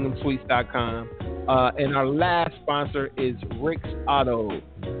mykingdomsweets.com. And our last sponsor is Rick's Auto.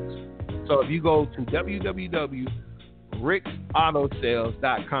 So if you go to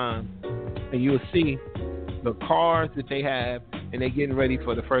www.ricksautosales.com, and you'll see the cars that they have, and they're getting ready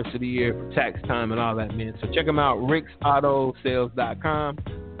for the first of the year for tax time and all that, man. So check them out, ricksautosales.com,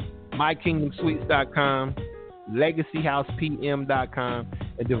 mykingdomsweets.com, legacyhousepm.com,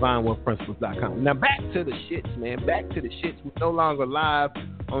 and divinewealthprinciples.com. Now back to the shits, man. Back to the shits. We're no longer live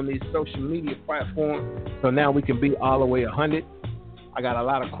on these social media platforms, so now we can be all the way 100. I got a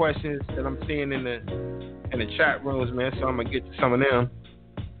lot of questions that I'm seeing in the chat rooms, man, so I'm going to get to some of them,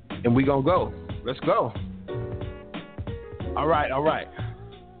 and we going to go. Let's go. All right.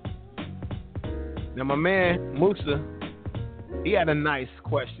 Now, my man, Musa, he had a nice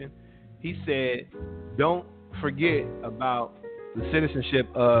question. He said, don't forget about the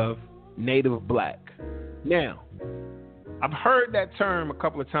citizenship of Native Black. Now, I've heard that term a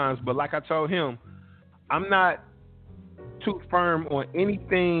couple of times, but like I told him, I'm not too firm on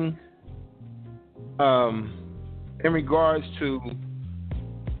anything in regards to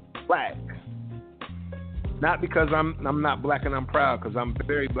black. Not because I'm not black and I'm proud, because I'm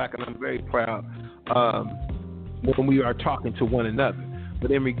very black and I'm very proud when we are talking to one another.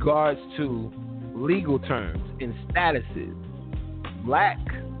 But in regards to legal terms and statuses, black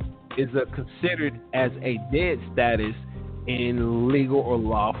is considered as a dead status in legal or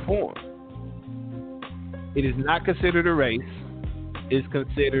law form. It is not considered a race. It's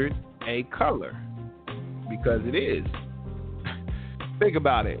considered a color, because it is. Think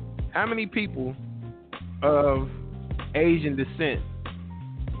about it. How many people of Asian descent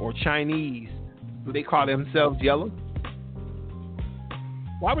or Chinese do they call themselves yellow?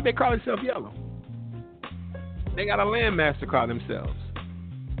 Why would they call themselves yellow? They got a landmass to call themselves.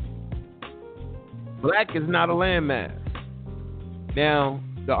 Black is not a landmass. Now,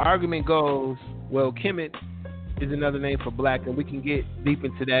 the argument goes, well, Kemet is another name for black, and we can get deep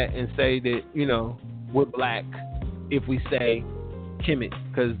into that and say that, we're black if we say Kemet,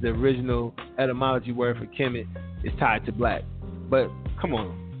 because the original etymology word for Kemet is tied to black. But come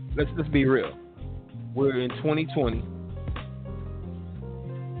on, let's be real. We're in 2020.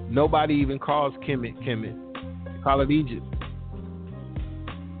 Nobody even calls Kemet. They call it Egypt.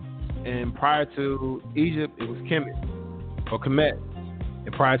 And prior to Egypt, it was Kemet or Kemet.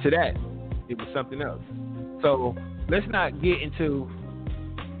 And prior to that, it was something else. So let's not get into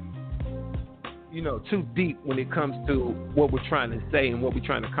too deep when it comes to what we're trying to say and what we're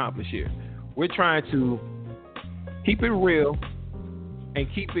trying to accomplish here. We're trying to keep it real and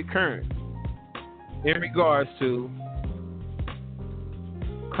keep it current in regards to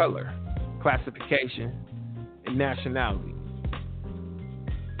color, classification, and nationality.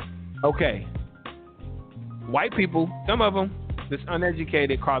 Okay, white people, some of them that's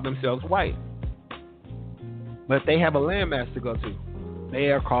uneducated, call themselves white, but they have a landmass to go to. They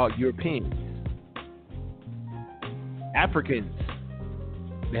are called Europeans. Africans,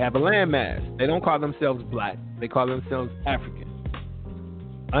 they have a landmass. They don't call themselves black. They call themselves African.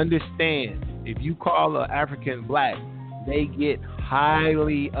 Understand, if you call an African black, they get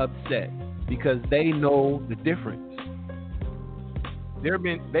highly upset because they know the difference.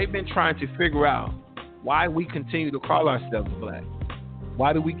 They've been trying to figure out why we continue to call ourselves black.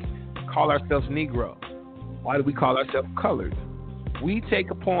 Why do we call ourselves Negro? Why do we call ourselves colored? We take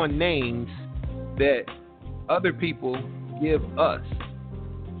upon names that other people give us.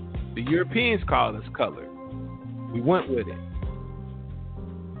 The Europeans call us colored. We went with it.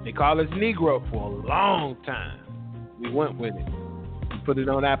 They call us Negro for a long time. We went with it. We put it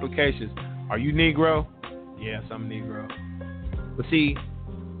on applications. Are you Negro? Yes, I'm Negro. But see,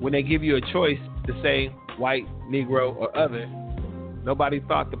 when they give you a choice to say white, Negro, or other, Nobody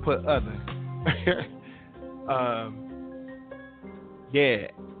thought to put other. Yeah,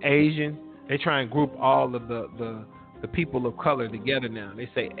 Asian. They try and group all of the people of color together now. They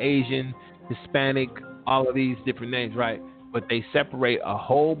say Asian, Hispanic, all of these different names, right? But they separate a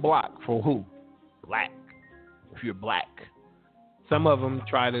whole block for who? Black. If you're black. Some of them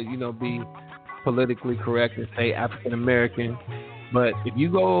try to, be politically correct and say African American. But if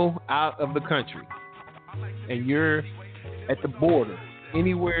you go out of the country and you're at the border,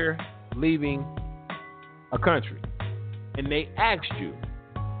 anywhere leaving a country, and they asked you,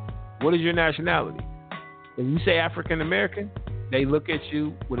 what is your nationality? And you say African American, they look at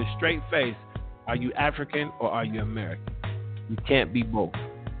you with a straight face. Are you African or are you American? You can't be both.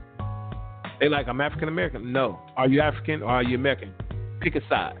 They like, I'm African American. No. Are you African or are you American? Pick a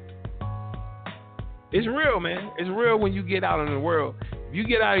side. It's real, man. It's real when you get out in the world. If you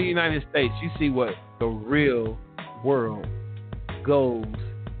get out of the United States, you see what the real world goes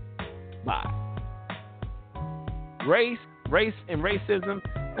by. Race and racism,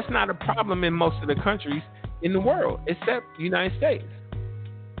 that's not a problem in most of the countries in the world, except the United States.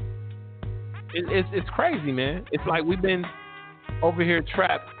 It's crazy, man. It's like we've been over here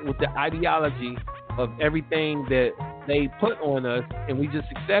trapped with the ideology of everything that they put on us, and we just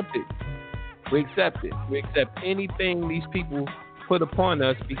accept it. We accept it. We accept anything these people put upon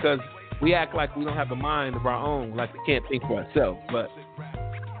us because we act like we don't have a mind of our own, like we can't think for ourselves. But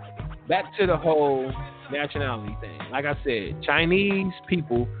back to the whole nationality thing. Like I said, Chinese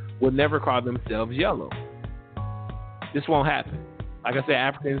people will never call themselves yellow. This won't happen. Like I said,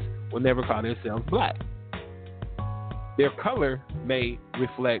 Africans will never call themselves black. Their color may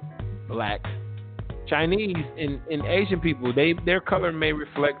reflect black. Chinese and Asian people, their color may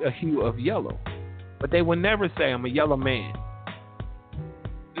reflect a hue of yellow. But they will never say, I'm a yellow man.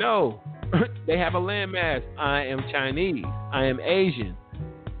 No. They have a landmass. I am Chinese. I am Asian.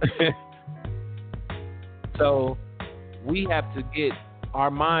 So we have to get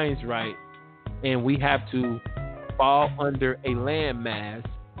our minds right, and we have to fall under a landmass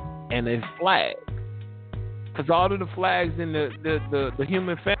and a flag. Because all of the flags in the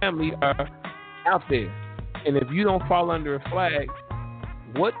human family are out there. And if you don't fall under a flag,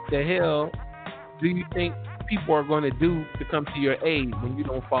 what the hell do you think people are going to do to come to your aid when you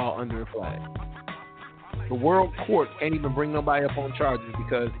don't fall under a flag? The world court can't even bring nobody up on charges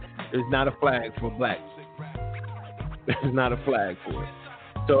because there's not a flag for blacks. There's not a flag for it.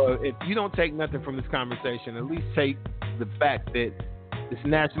 So if you don't take nothing from this conversation, at least take the fact that this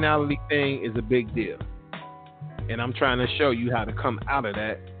nationality thing is a big deal. And I'm trying to show you how to come out of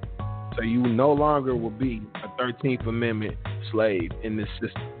that so you no longer will be a 13th Amendment slave in this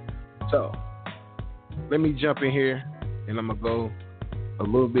system. So let me jump in here and I'm going to go a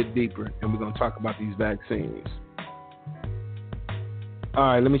little bit deeper and we're going to talk about these vaccines. All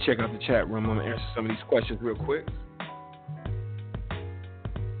right, let me check out the chat room. I'm going to answer some of these questions real quick.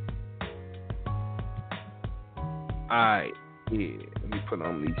 All right, yeah, let me put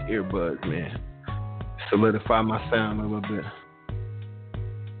on these earbuds, man. Solidify my sound a little bit.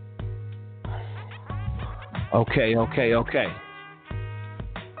 Okay.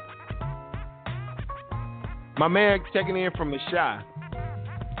 My man checking in from the Shy.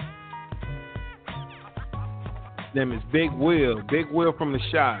 His name is Big Will. Big Will from the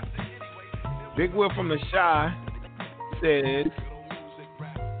Shy. Big Will from the Shy says,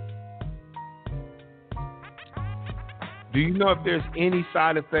 do you know if there's any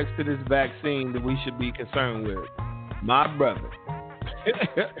side effects to this vaccine that we should be concerned with? My brother.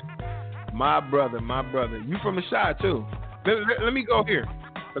 My brother. You from the Shy, too. Let me go here.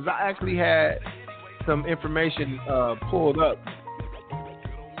 Because I actually had some information pulled up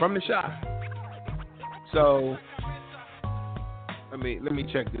from the Shy. So, let me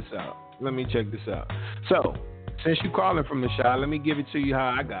check this out. So, since you're calling from the Shy, let me give it to you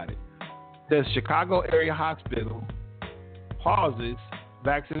how I got it. The Chicago Area Hospital pauses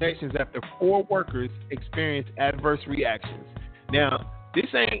vaccinations after 4 workers experienced adverse reactions. Now, this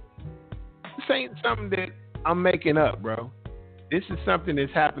ain't something that I'm making up, bro. This is something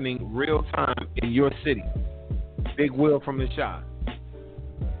that's happening real time in your city. Big Will from the Shop.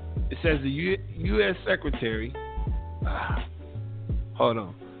 It says the U.S. Secretary. Hold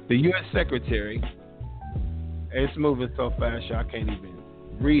on. The U.S. Secretary. It's moving so fast, y'all can't even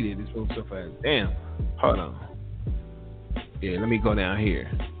read it. It's moving so fast. Damn. Hold on. Yeah, let me go down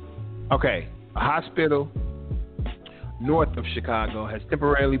here. Okay. A hospital north of Chicago has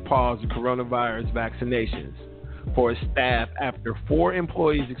temporarily paused the coronavirus vaccinations for its staff after 4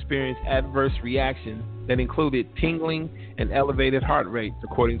 employees experienced adverse reactions that included tingling and elevated heart rates,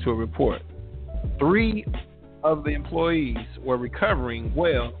 according to a report. 3 of the employees were recovering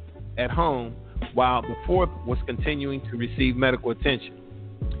well at home, while the fourth was continuing to receive medical attention.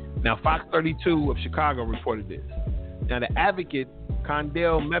 Now, Fox 32 of Chicago reported this. Now, the Advocate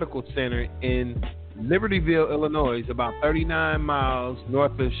Condell Medical Center in Libertyville, Illinois, is about 39 miles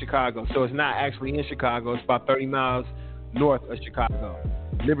north of Chicago. So it's not actually in Chicago. It's about 30 miles north of Chicago,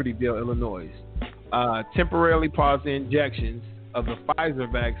 Libertyville, Illinois. Temporarily paused the injections of the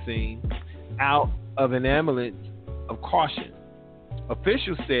Pfizer vaccine out of an ambulance of caution.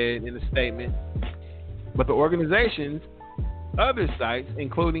 Officials said in a statement, but the organization's other sites,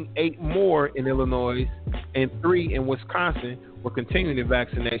 including 8 more in Illinois and 3 in Wisconsin, were continuing the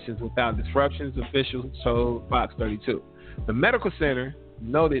vaccinations without disruptions, officials told Fox 32. The medical center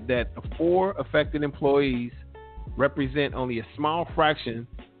noted that the 4 affected employees represent only a small fraction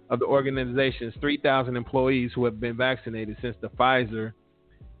of the organization's 3,000 employees who have been vaccinated since the Pfizer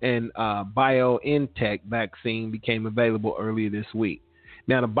and BioNTech vaccine became available earlier this week.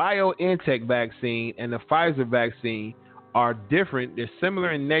 Now, the BioNTech vaccine and the Pfizer vaccine are different. They're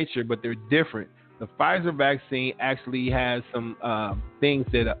similar in nature, but they're different. The Pfizer vaccine actually has some things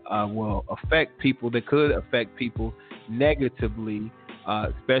that will affect people, that could affect people negatively,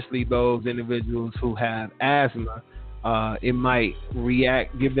 especially those individuals who have asthma. It might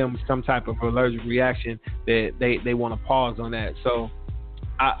give them some type of allergic reaction that they want to pause on that. So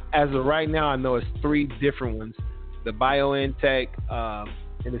as of right now, I know it's 3 different ones. The BioNTech,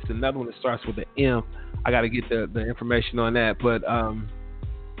 and it's another one that starts with an M. I got to get the information on that. But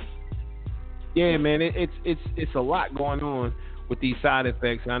yeah, man, it's a lot going on with these side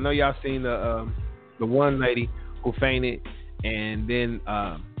effects. And I know y'all seen the one lady who fainted, and then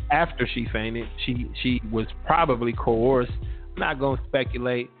after she fainted, she was probably coerced. I'm not going to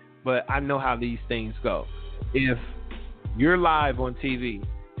speculate, but I know how these things go. If you're live on TV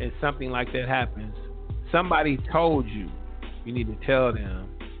and something like that happens, somebody told you need to tell them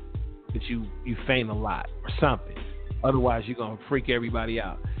that you faint a lot or something. Otherwise, you're going to freak everybody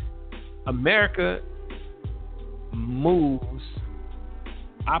out. America moves,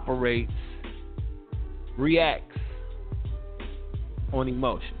 operates, reacts on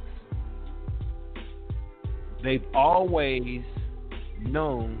emotions. They've always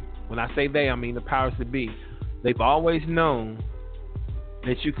known, when I say they, I mean the powers that be, they've always known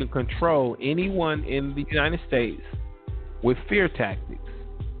that you can control anyone in the United States with fear tactics.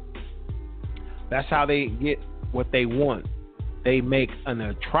 That's how they get what they want. They make an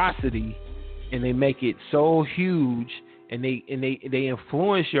atrocity and they make it so huge, and they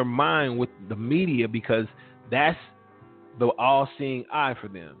influence your mind with the media, because that's the all-seeing eye for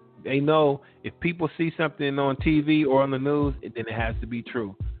them. They know if people see something on TV or on the news, then it has to be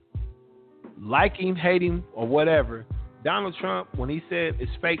true. Liking, hating, or whatever, Donald Trump, when he said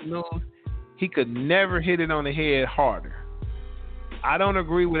it's fake news, he could never hit it on the head harder. I don't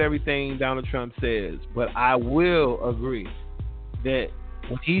agree with everything Donald Trump says, but I will agree that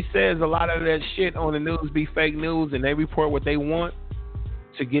when he says a lot of that shit on the news be fake news and they report what they want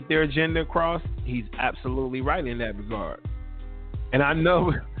to get their agenda across, he's absolutely right in that regard. And I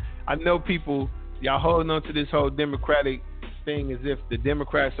know people, y'all holding on to this whole Democratic thing as if the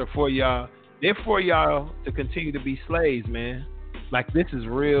Democrats are for y'all. They're for y'all to continue to be slaves, man. Like, this is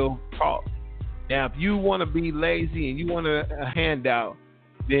real talk. Now, if you want to be lazy and you want a handout,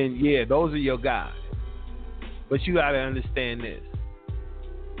 then yeah, those are your guys. But you got to understand this.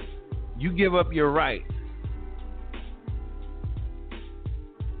 You give up your rights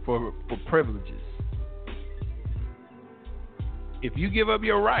for privileges. If you give up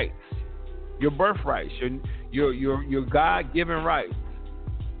your rights, your birthrights, your God-given rights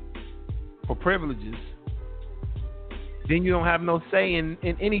for privileges, then you don't have no say in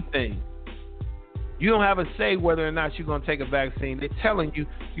anything. You don't have a say whether or not you're going to take a vaccine. They're telling you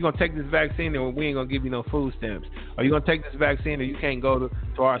you're going to take this vaccine and we ain't going to give you no food stamps. Or you're going to take this vaccine or you can't go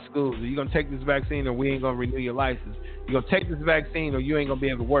to our schools. Or you're going to take this vaccine or we ain't going to renew your license. You're going to take this vaccine or you ain't going to be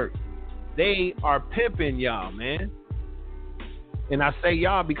able to work. They are pimping y'all, man. And I say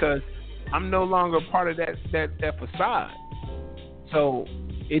y'all because I'm no longer part of that facade. So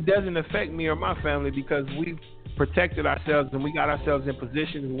it doesn't affect me or my family because we've protected ourselves and we got ourselves in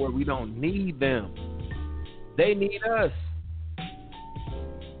positions where we don't need them. They need us.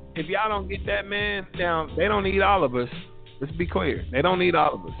 If y'all don't get that, man, now they don't need all of us. Let's be clear. They don't need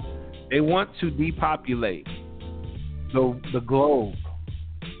all of us. They want to depopulate the globe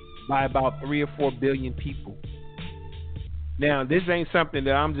by about 3 or 4 billion people. Now, this ain't something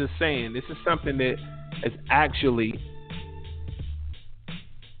that I'm just saying. This is something that is actually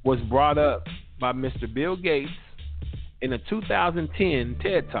was brought up by Mr. Bill Gates in a 2010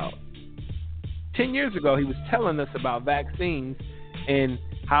 TED Talk. 10 years ago, he was telling us about vaccines and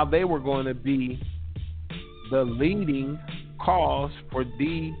how they were going to be the leading cause for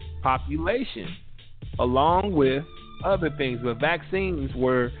depopulation, along with other things. But vaccines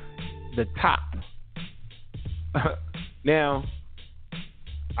were the top. Now,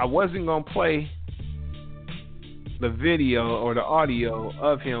 I wasn't going to play the video or the audio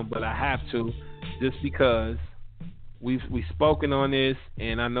of him, but I have to, just because we've spoken on this,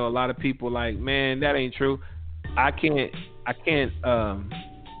 and I know a lot of people like, man, that ain't true. I can't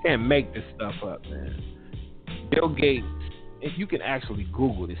make this stuff up, man. Bill Gates, if you can actually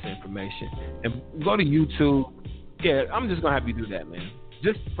Google this information and go to YouTube, yeah, I'm just gonna have you do that, man,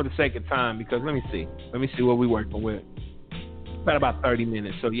 just for the sake of time, because let me see what we're working with. About 30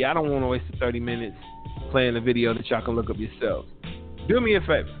 minutes. So yeah, I don't want to waste the 30 minutes playing the video that y'all can look up yourselves. Do me a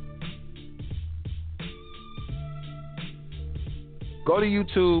favor. Go to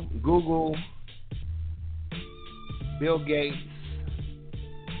YouTube, Google Bill Gates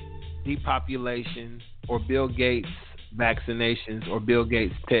depopulation or Bill Gates vaccinations or Bill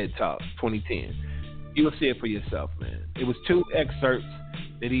Gates TED Talk 2010. You'll see it for yourself, man. It was 2 excerpts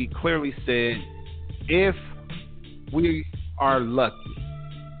that he clearly said, if we are lucky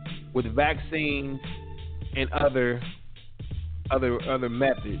with vaccines and other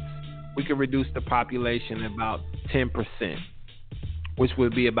methods, we could reduce the population about 10%, which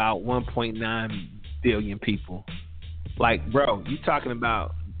would be about 1.9 billion people. Like, bro, you talking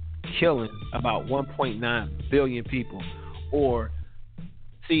about killing about 1.9 billion people. Or,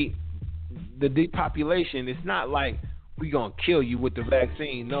 see, the depopulation, it's not like we gonna kill you with the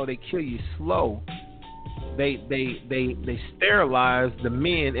vaccine. No, they kill you slow. They sterilize the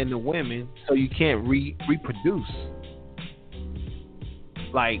men and the women so you can't reproduce.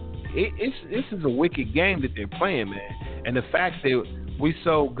 Like, this is a wicked game that they're playing, man. And the fact that we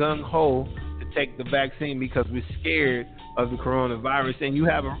so gung-ho to take the vaccine because we're scared of the coronavirus, and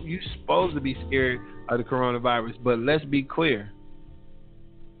you're supposed to be scared of the coronavirus, but let's be clear.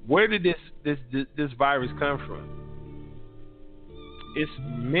 Where did this virus come from? It's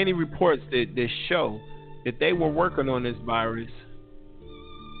many reports that show that they were working on this virus.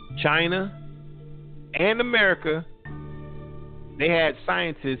 China and America, they had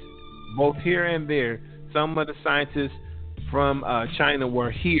scientists both here and there. Some of the scientists from China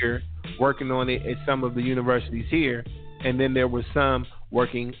were here working on it at some of the universities here, and then there were some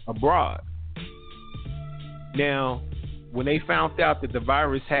working abroad. Now, when they found out that the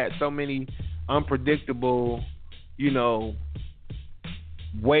virus had so many unpredictable,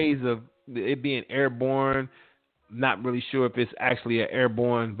 ways of it being airborne, not really sure if it's actually an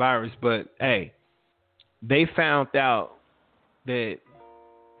airborne virus, but hey, they found out that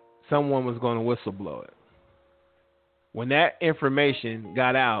someone was going to whistleblow it. When that information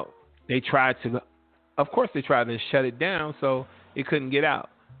got out, they tried to shut it down so it couldn't get out.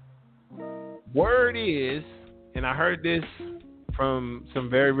 Word is, and I heard this from some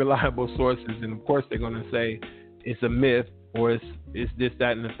very reliable sources, and of course they're going to say it's a myth or it's this,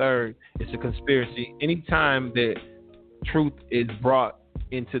 that, and the third. It's a conspiracy. Anytime that truth is brought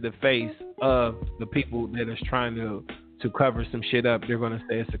into the face of the people that is trying to cover some shit up, they're going to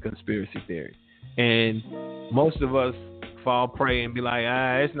say it's a conspiracy theory. And most of us fall prey and be like,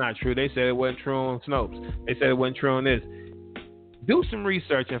 it's not true. They said it wasn't true on Snopes. They said it wasn't true on this. Do some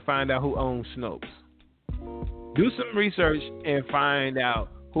research and find out who owns Snopes. Do some research and find out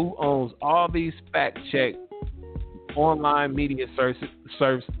who owns all these fact-check online media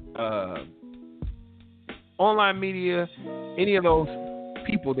online media, any of those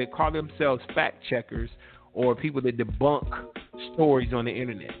people that call themselves fact-checkers or people that debunk stories on the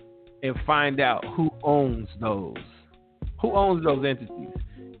internet, and find out who owns those. Who owns those entities?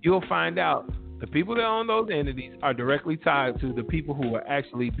 You'll find out the people that own those entities are directly tied to the people who are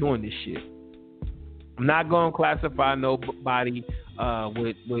actually doing this shit. I'm not going to classify nobody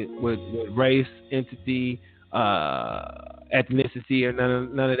with race, entity, ethnicity, or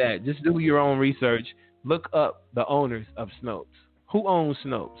none of that. Just do your own research. Look up the owners of Snopes. Who owns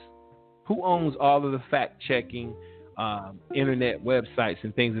Snopes? Who owns all of the fact-checking internet websites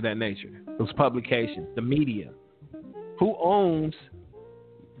and things of that nature? Those publications, the media. Who owns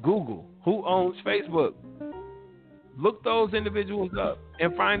Google? Who owns Facebook? Look those individuals up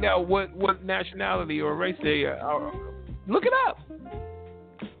and find out what nationality or race they are. Look it up.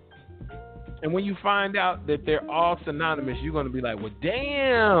 And when you find out that they're all synonymous, you're going to be like, well,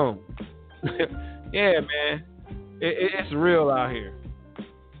 damn. Yeah, man. It's real out here.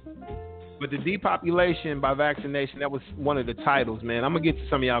 But the depopulation by vaccination, that was one of the titles, man. I'm going to get to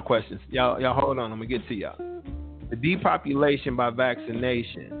some of y'all questions. Y'all hold on. I'm going to get to y'all. The depopulation by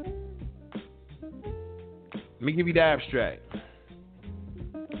vaccination Let me give you the abstract.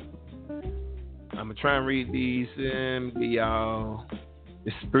 I'm going to try and read these and give y'all,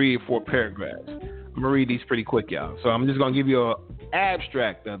 it's 3 or 4 paragraphs. I'm going to read these pretty quick, y'all. So I'm just going to give you an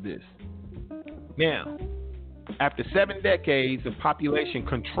abstract of this. Now, after 7 decades of population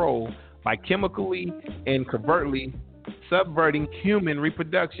control by chemically and covertly subverting human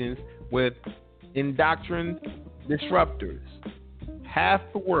reproductions with endocrine disruptors, half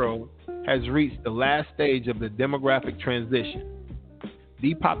the world has reached the last stage of the demographic transition.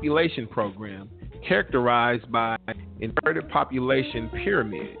 Depopulation program characterized by inverted population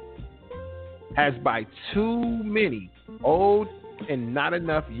pyramid has by too many old and not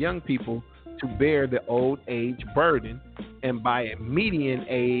enough young people to bear the old age burden, and by a median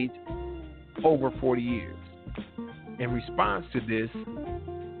age over 40 years. In response to this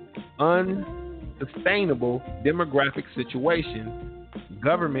unsustainable demographic situation,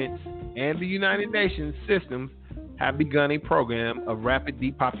 governments and the United Nations systems have begun a program of rapid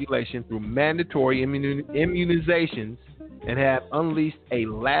depopulation through mandatory immunizations and have unleashed a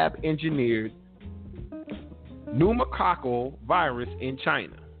lab-engineered pneumococcal virus in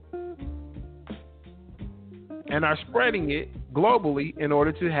China and are spreading it globally in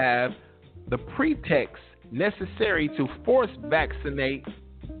order to have the pretext necessary to force vaccinate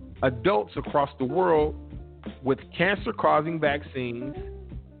adults across the world with cancer-causing vaccines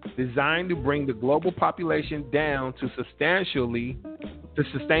designed to bring the global population down to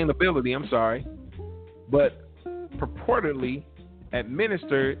sustainability, but purportedly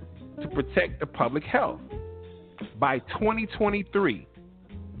administered to protect the public health. By 2023,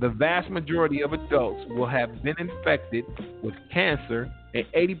 the vast majority of adults will have been infected with cancer, and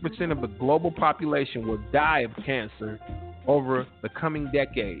 80% of the global population will die of cancer over the coming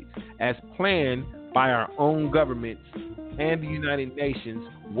decades, as planned by our own governments and the United Nations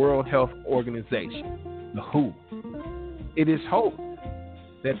World Health Organization, the WHO. It is hoped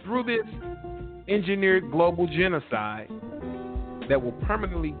that through this engineered global genocide that will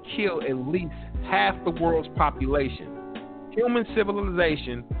permanently kill at least half the world's population, human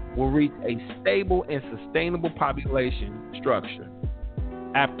civilization will reach a stable and sustainable population structure.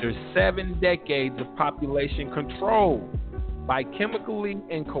 After 7 decades of population control by chemically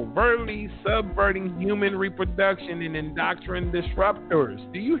and covertly subverting human reproduction and endocrine disruptors.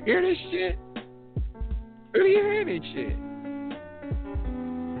 Do you hear this shit? Do you hear this shit?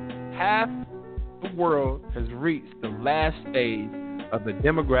 Half the world has reached the last stage of the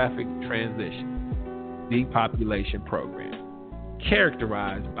demographic transition, depopulation program,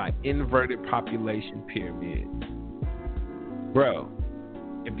 characterized by inverted population pyramids. Bro,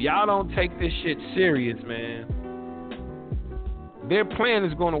 if y'all don't take this shit serious, man, their plan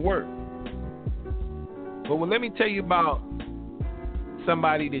is going to work. But let me tell you about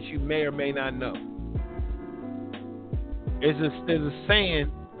somebody that you may or may not know. There's a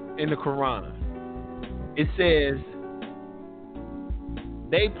saying in the Quran. It says,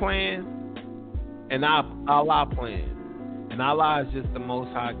 they plan and Allah plans. And Allah is just the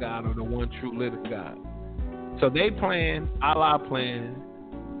Most High God, or the one true living God. So they plan, Allah plans,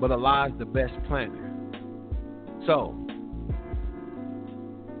 but Allah is the best planner. So,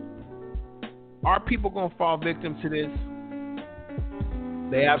 are people going to fall victim to this?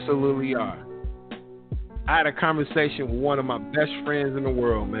 They absolutely are. I had a conversation with one of my best friends in the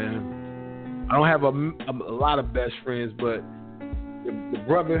world, man. I don't have a lot of best friends, but the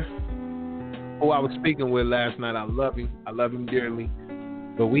brother who I was speaking with last night, I love him. I love him dearly.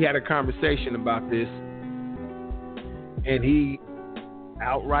 But we had a conversation about this, and he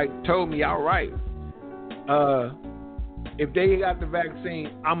told me outright, if they got the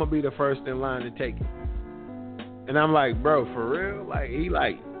vaccine, I'm going to be the first in line to take it. And I'm like, bro, for real?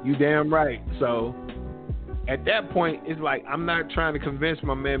 You damn right. So at that point, it's like, I'm not trying to convince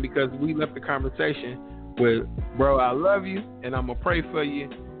my man, because we left the conversation with, bro, I love you, and I'm going to pray for you.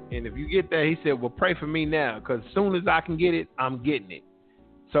 And if you get that, he said, well, pray for me now, because as soon as I can get it, I'm getting it.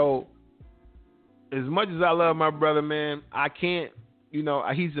 So as much as I love my brother, man, I can't, he's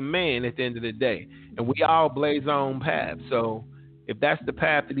a man at the end of the day. And we all blaze our own path. So if that's the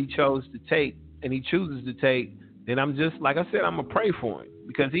path that he chose to take and he chooses to take, then I'm just, like I said, I'm going to pray for him,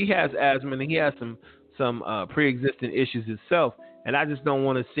 because he has asthma and he has some pre-existing issues himself. And I just don't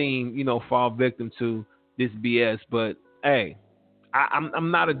want to see him, fall victim to this BS. But, hey,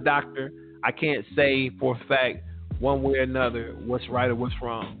 I'm not a doctor. I can't say for a fact one way or another what's right or what's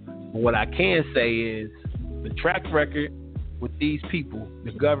wrong. But what I can say is the track record with these people,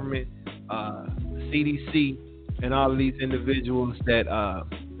 the government, CDC, and all of these individuals that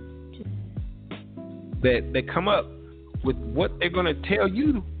come up with what they're going to tell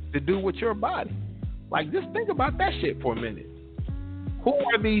you to do with your body. Like, just think about that shit for a minute. Who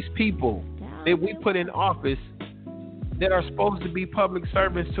are these people that we put in office that are supposed to be public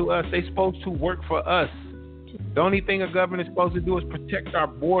servants to us? They're supposed to work for us. The only thing a government is supposed to do is protect our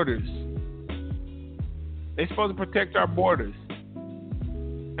borders. They're supposed to protect our borders.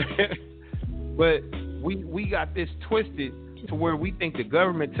 But we got this twisted to where we think the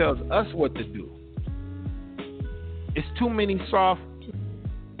government tells us what to do. It's too many soft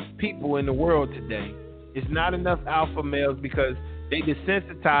people in the world today. It's not enough alpha males because they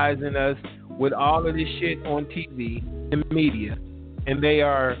desensitizing us with all of this shit on TV and media, and they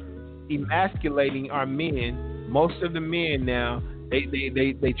are emasculating our men. Most of the men now,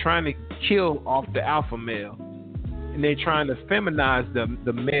 they trying to kill off the alpha male, and they're trying to feminize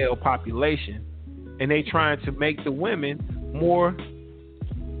the male population, and they trying to make the women more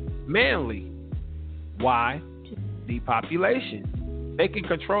manly. Why? Depopulation. They can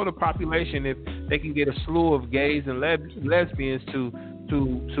control the population if they can get a slew of gays and lesbians to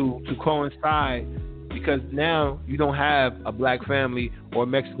coincide, because now you don't have a black family or a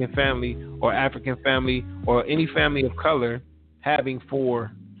Mexican family or African family or any family of color having 4,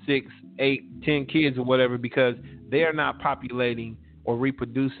 6, 8, 10 kids or whatever, because they are not populating or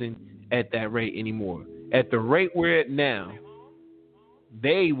reproducing at that rate anymore. At the rate we're at now,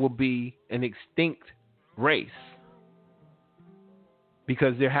 they will be an extinct race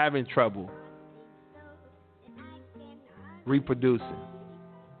because they're having trouble reproducing.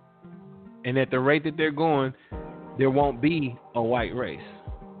 And at the rate that they're going, there won't be a white race.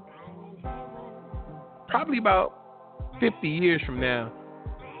 Probably about 50 years from now,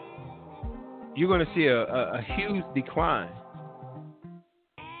 you're going to see a huge decline.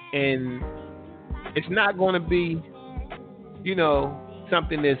 And it's not going to be,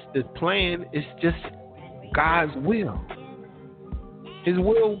 something that's planned. It's just God's will. His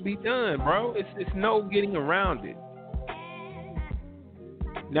will be done, bro. It's no getting around it.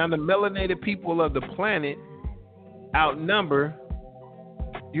 Now, the melanated people of the planet outnumber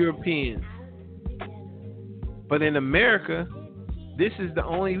Europeans. But in America, this is the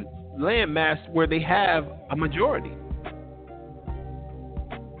only landmass where they have a majority.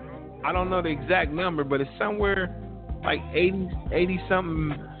 I don't know the exact number, but it's somewhere like 80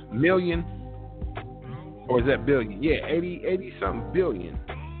 something million. Or is that billion? Yeah, 80 something billion.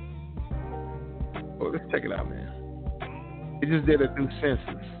 Oh, let's check it out, man. They just did a new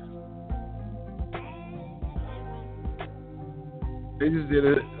census. They just did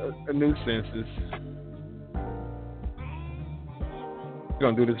a new census. We're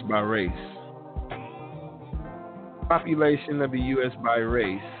going to do this by race. Population of the U.S. by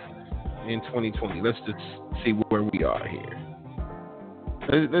race in 2020. Let's just see where we are here.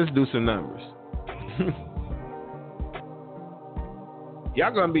 Let's do some numbers.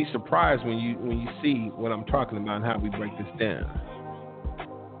 Y'all gonna be surprised when you see what I'm talking about and how we break this down.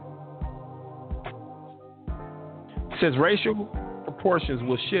 It says racial proportions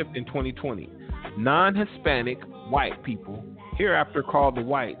will shift in 2020. Non-Hispanic white people, hereafter called the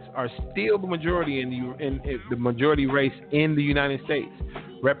whites, are still the majority in the majority race in the United States,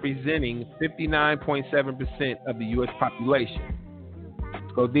 representing 59.7% of the U.S. population.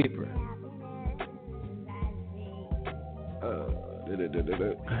 Let's go deeper.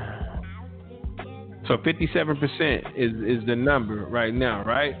 So 57% is the number right now,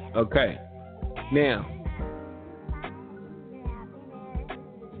 right? Okay. Now,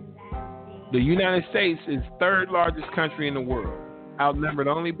 the United States is third largest country in the world, outnumbered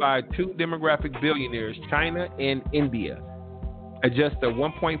only by 2 demographic billionaires, China and India, at just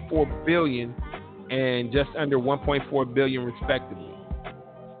 1.4 billion and just under 1.4 billion respectively.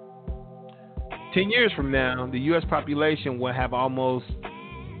 10 years from now, the U.S. population will have almost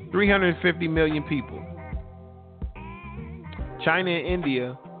 350 million people. China and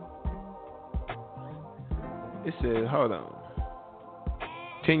India, it said, hold on.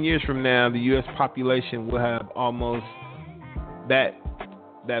 10 years from now, the U.S. population will have almost, that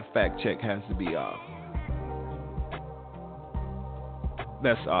fact check has to be off.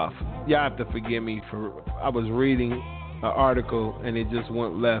 That's off. Y'all have to forgive me I was reading an article and it just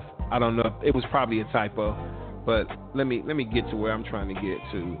went left. I don't know. It was probably a typo, but let me get to where I'm trying to get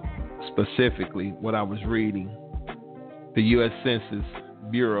to specifically what I was reading. The U.S. Census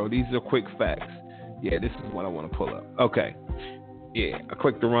Bureau. These are quick facts. Yeah, this is what I want to pull up. Okay. Yeah, I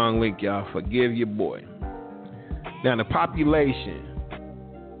clicked the wrong link, y'all. Forgive your boy. Now, the population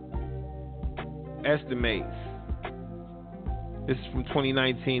estimates, this is from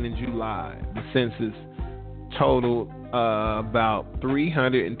 2019 in July, the census totaled about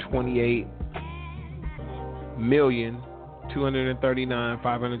 328,200,000 239,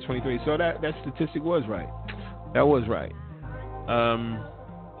 523. So that statistic was right. That was right.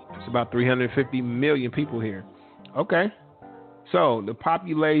 It's about 350 million people here. Okay. So the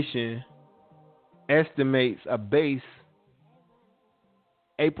population estimates a base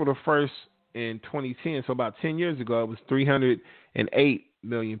April the 1st in 2010. So about 10 years ago, it was 308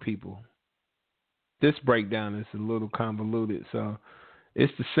 million people. This breakdown is a little convoluted. So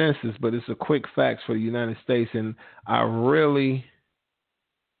it's the census, but it's a quick facts for the United States. And I'm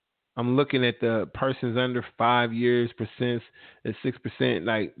looking at the persons under 5 years percent at 6%.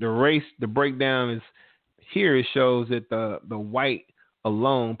 Like the breakdown is here. It shows that the white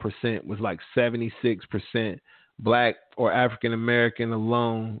alone percent was like 76%. Black or African American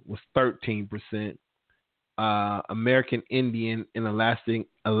alone was 13%. American Indian and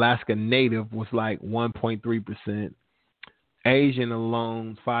Alaska Native was like 1.3%. Asian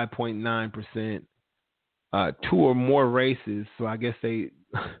alone 5.9%. Two or more races, so I guess they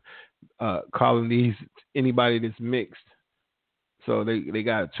calling these anybody that's mixed. So they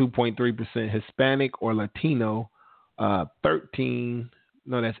got 2.3%. Hispanic or Latino,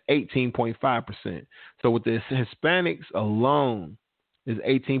 18.5%. So with the Hispanics alone is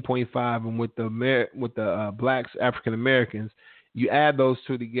 18.5, and with the blacks, African Americans, you add those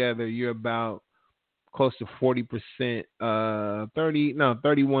two together, you're about close to 40%,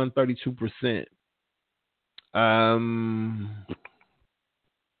 31, 32%.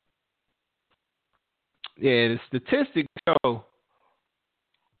 The statistics show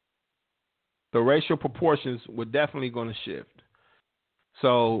the racial proportions were definitely going to shift.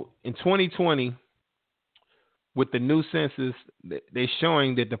 So in 2020, with the new census, they're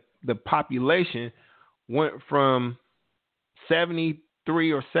showing that the population went from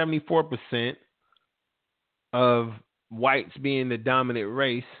 73 or 74% of whites being the dominant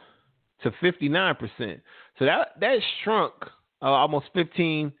race to 59%. So that shrunk almost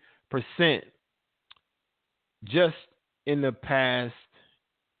 15% just in the past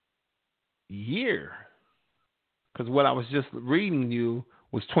year. Because what I was just reading you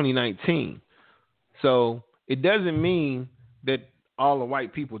was 2019. So it doesn't mean that all the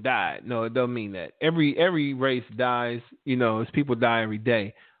white people died. No, it doesn't mean that. Every race dies, as people die every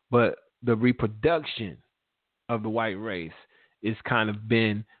day. But the reproduction of the white race is kind of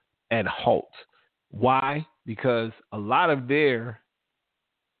been at halt. Why? Because a lot of their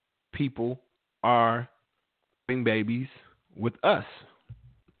people are having babies with us,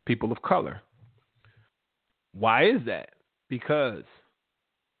 people of color. Why is that? Because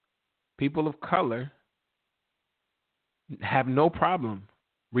people of color have no problem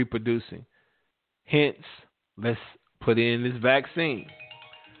reproducing. Hence, let's put in this vaccine.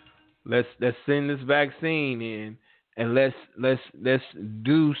 Let's send this vaccine in, and let's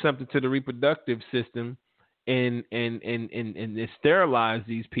do something to the reproductive system, and sterilize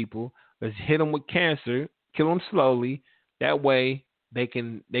these people. Let's hit them with cancer, kill them slowly. That way, they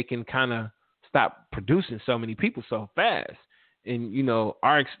can kind of stop producing so many people so fast, and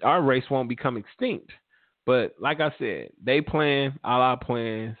our race won't become extinct. But like I said, they plan, Allah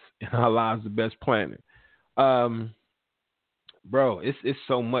plans, and Allah's the best planner. Bro, it's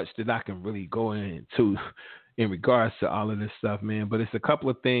so much that I can really go into in regards to all of this stuff, man. But it's a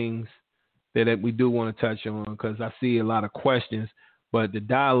couple of things that we do want to touch on, because I see a lot of questions, but the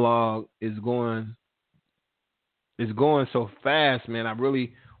dialogue is going so fast, man.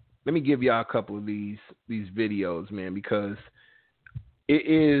 Let me give y'all a couple of these videos, man, because it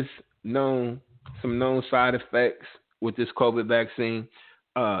is some known side effects with this COVID vaccine.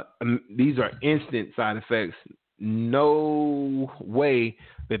 These are instant side effects. No way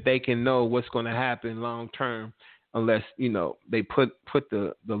that they can know what's going to happen long term unless they put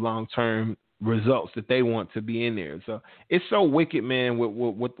the long term results that they want to be in there. So it's so wicked, man, with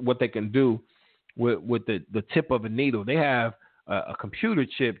what they can do with the tip of a needle. They have a computer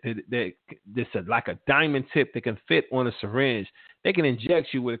chip that's like a diamond tip that can fit on a syringe. They can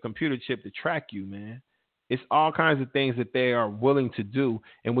inject you with a computer chip to track you, man. It's all kinds of things that they are willing to do.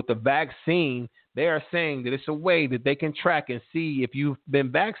 And with the vaccine, they are saying that it's a way that they can track and see if you've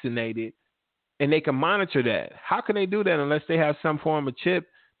been vaccinated, and they can monitor that. How can they do that unless they have some form of chip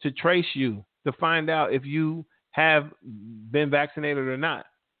to trace you, to find out if you have been vaccinated or not?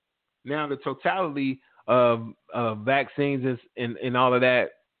 Now, the totality of vaccines and all of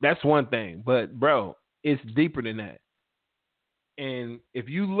that, that's one thing. But, bro, it's deeper than that. And if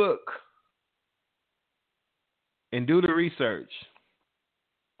you look and do the research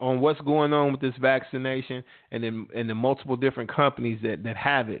on what's going on with this vaccination and the multiple different companies that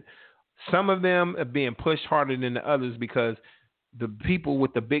have it, some of them are being pushed harder than the others because the people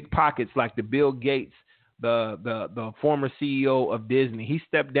with the big pockets, like the Bill Gates, the former CEO of Disney. He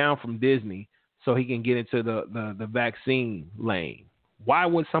stepped down from Disney so he can get into the vaccine lane. Why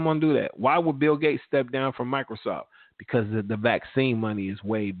would someone do that? Why would Bill Gates step down from Microsoft? Because the vaccine money is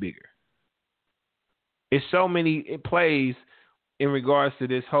way bigger. It's so many plays in regards to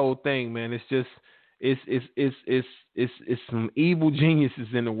this whole thing, man. It's just it's some evil geniuses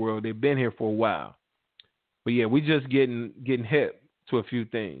in the world. They've been here for a while. But yeah, we just getting hip to a few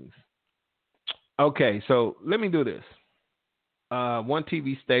things. Okay, so let me do this. One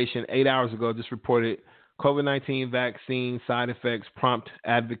TV station 8 hours ago just reported COVID-19 vaccine side effects prompt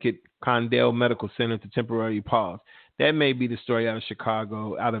advocate Condell Medical Center to temporarily pause. That may be the story out of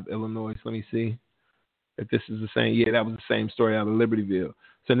Chicago, out of Illinois. Let me see if this is the same. Yeah, that was the same story out of Libertyville.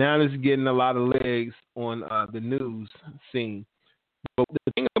 So now this is getting a lot of legs on the news scene. But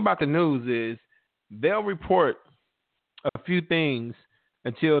the thing about the news is they'll report a few things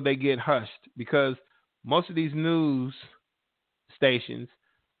until they get hushed, because most of these news stations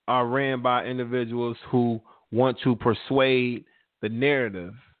are ran by individuals who want to persuade the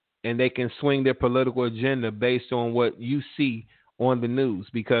narrative, and they can swing their political agenda based on what you see on the news.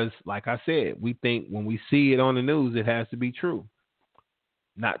 Because, like I said, we think when we see it on the news, it has to be true.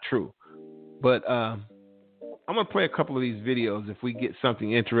 Not true. But I'm going to play a couple of these videos if we get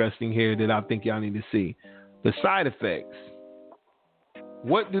something interesting here that I think y'all need to see. The side effects.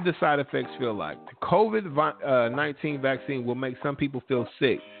 What do the side effects feel like? The COVID-19 vaccine will make some people feel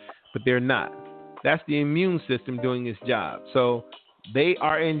sick, but they're not. That's the immune system doing its job. So they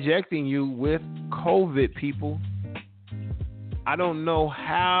are injecting you with COVID, people. I don't know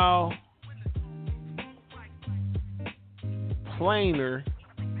how plainer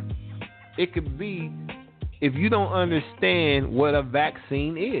it could be if you don't understand what a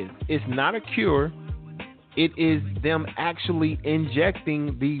vaccine is. It's not a cure. It is them actually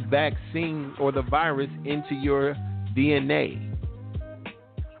injecting the vaccine or the virus into your DNA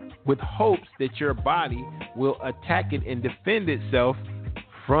with hopes that your body will attack it and defend itself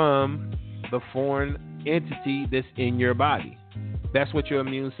from the foreign entity that's in your body. That's what your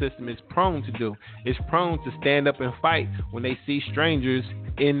immune system is prone to do. It's prone to stand up and fight when they see strangers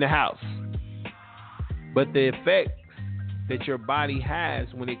in the house. But the effects that your body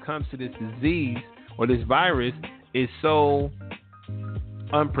has when it comes to this disease or this virus is so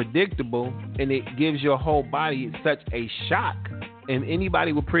unpredictable, and it gives your whole body such a shock. And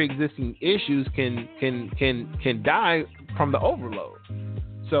anybody with pre-existing issues can die from the overload.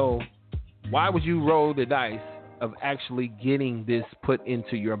 So why would you roll the dice of actually getting this put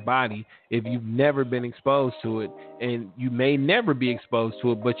into your body if you've never been exposed to it, and you may never be exposed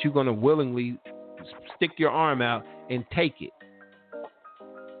to it, but you're going to willingly stick your arm out and take it?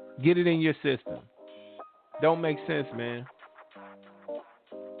 Get it in your system. Don't make sense, man.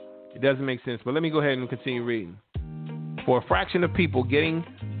 It doesn't make sense. But let me go ahead and continue reading. For a fraction of people, getting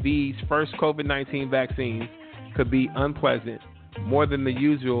these first COVID-19 vaccines could be unpleasant, more than the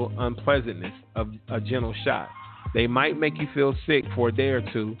usual unpleasantness of a gentle shot. They might make you feel sick for a day or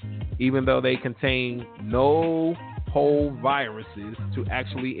two, even though they contain no whole viruses to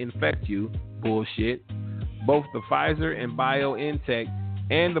actually infect you. Bullshit. Both the Pfizer and BioNTech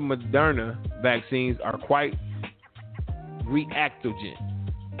and the Moderna vaccines are quite reactogenic,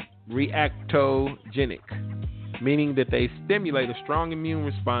 meaning that they stimulate a strong immune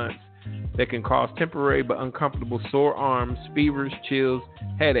response that can cause temporary but uncomfortable sore arms, fevers, chills,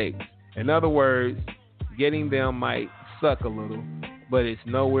 headaches. In other words, getting them might suck a little, but it's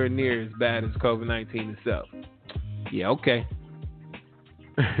nowhere near as bad as COVID-19 itself. Yeah, okay.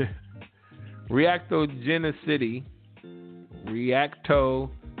 Reactogenicity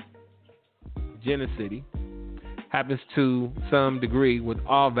happens to some degree with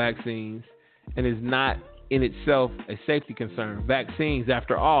all vaccines and is not in itself a safety concern. Vaccines,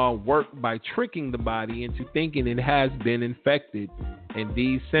 after all, work by tricking the body into thinking it has been infected, and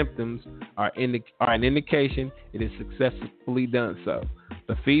these symptoms are an indication it has successfully done so.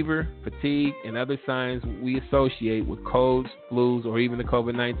 The fever, fatigue, and other signs we associate with colds, flus, or even the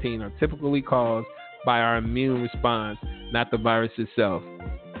COVID-19 are typically caused by our immune response, not the virus itself.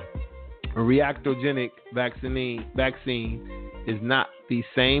 A reactogenic vaccine is not the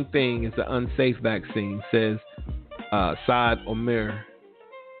same thing as an unsafe vaccine, says Saad Omer,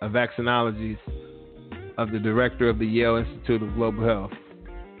 a vaccinologist of the director of the Yale Institute of Global Health.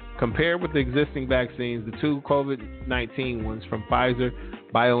 Compared with the existing vaccines, the two COVID-19 ones from Pfizer,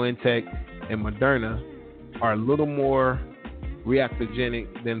 BioNTech, and Moderna are a little more reactogenic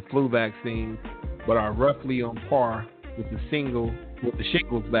than flu vaccines, but are roughly on par with the shingles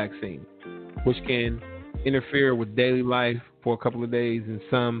vaccine, which can interfere with daily life for a couple of days in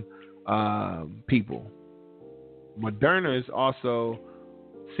some people. Moderna's also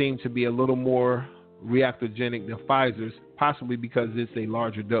seem to be a little more reactogenic than Pfizer's, possibly because it's a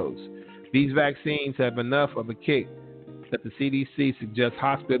larger dose. These vaccines have enough of a kick that the CDC suggests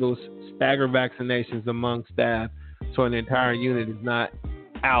hospitals stagger vaccinations among staff so an entire unit is not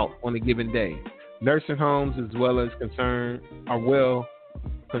out on a given day. Nursing homes as well as concerned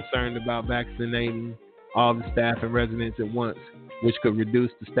about vaccinating all the staff and residents at once, which could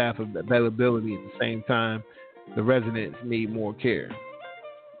reduce the staff availability at the same time the residents need more care.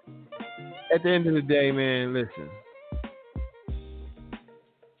 At the end of the day, man, listen,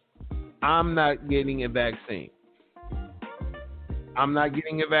 I'm not getting a vaccine. I'm not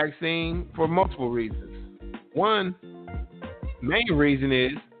getting a vaccine for multiple reasons. One main reason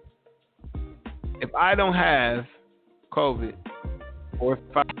is if I don't have COVID, or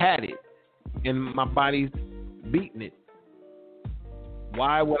if I had it and my body's beating it,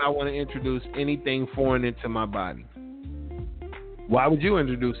 why would I want to introduce anything foreign into my body? Why would you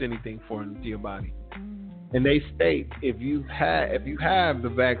introduce anything foreign into your body? And they state if you have the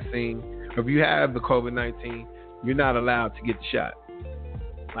vaccine, or if you have the COVID-19, you're not allowed to get the shot.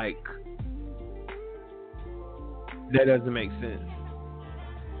 Like, that doesn't make sense.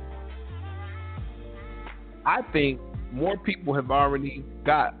 I think more people have already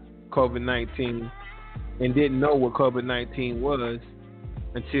got COVID-19 and didn't know what COVID-19 was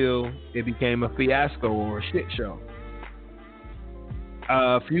until it became a fiasco or a shit show.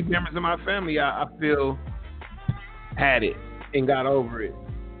 A few members of my family, I feel, had it and got over it.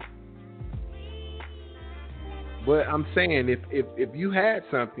 But I'm saying if you had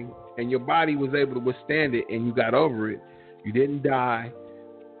something and your body was able to withstand it and you got over it, you didn't die,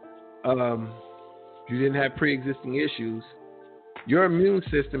 you didn't have pre-existing issues, your immune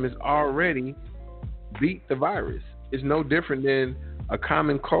system has already beat the virus. It's no different than a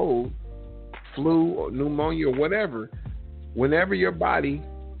common cold, flu, or pneumonia, or whatever. Whenever your body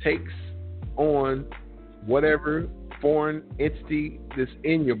takes on whatever foreign entity that's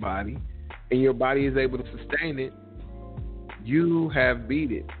in your body and your body is able to sustain it, you have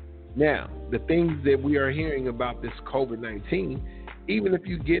beat it. Now, the things that we are hearing about this COVID-19, even if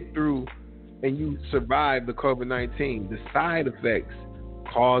you get through and you survive the COVID-19, the side effects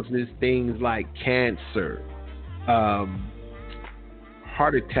causes things like cancer, heart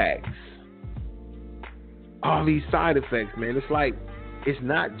attacks, all these side effects, man. It's like, it's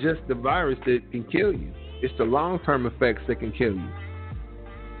not just the virus that can kill you. It's the long-term effects that can kill you.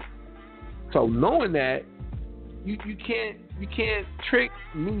 So knowing that, you can't trick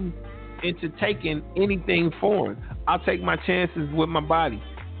me into taking anything foreign. I'll take my chances with my body.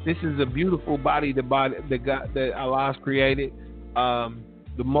 This is a beautiful body that Allah's created.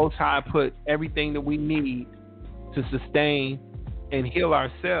 The Most High put everything that we need to sustain and heal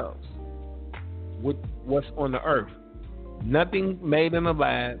ourselves with what's on the earth. Nothing made in a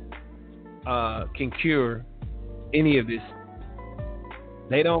lab can cure any of this.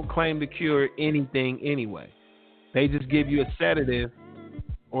 They don't claim to cure anything anyway. They just give you a sedative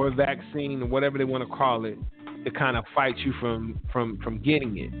or a vaccine or whatever they want to call it to kind of fight you from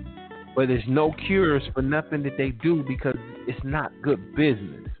getting it. But there's no cures for nothing that they do because it's not good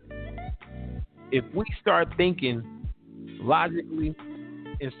business. If we start thinking logically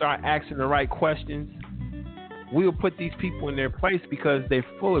and start asking the right questions, we'll put these people in their place because they're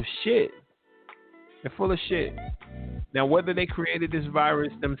full of shit. They're full of shit. Now, whether they created this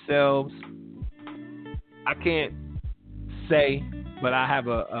virus themselves, I can't say, but I have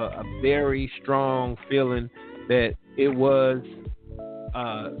a very strong feeling that it was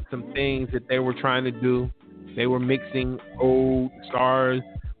some things that they were trying to do. They were mixing old SARS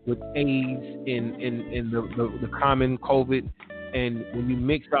with AIDS in the common COVID. And when you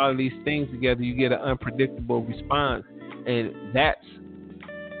mix all of these things together, you get an unpredictable response. And that's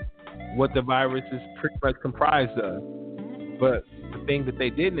what the virus is pretty much comprised of. But the thing that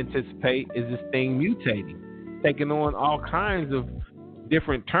they didn't anticipate is this thing mutating, taking on all kinds of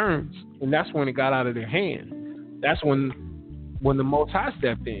different terms. And that's when it got out of their hands. That's when the Most High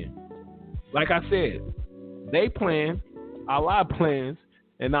stepped in. Like I said, they plan, Allah plans,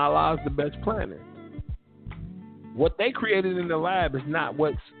 and Allah's the best planner. What they created in the lab is not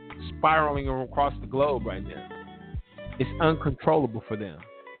what's spiraling across the globe right now. It's uncontrollable for them.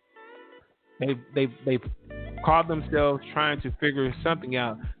 They've called themselves trying to figure something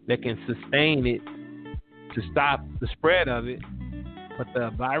out that can sustain it to stop the spread of it. But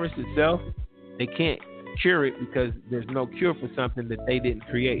the virus itself, they can't cure it because there's no cure for something that they didn't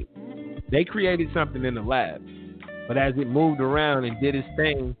create. They created something in the lab, but as it moved around and did its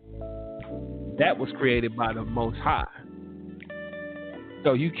thing, that was created by the Most High.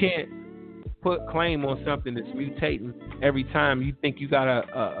 So you can't put claim on something that's mutating every time you think you got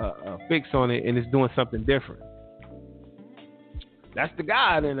a fix on it and it's doing something different. That's the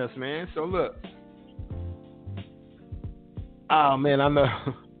God in us, man. So look. Oh man,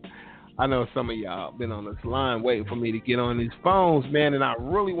 I know some of y'all been on this line waiting for me to get on these phones, man, and I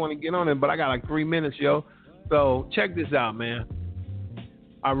really want to get on it, but I got like 3 minutes, yo. So check this out, man.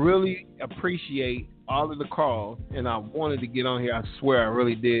 I really appreciate all of the calls, and I wanted to get on here. I swear I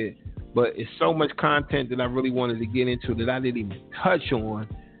really did. But it's so much content that I really wanted to get into that I didn't even touch on.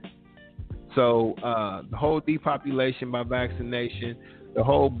 So the whole depopulation by vaccination, the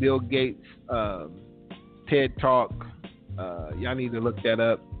whole Bill Gates TED Talk, y'all need to look that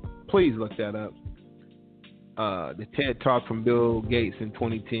up. Please look that up. The TED Talk from Bill Gates in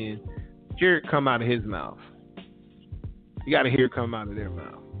 2010. Hear it come out of his mouth. You got to hear it come out of their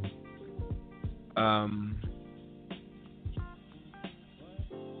mouth.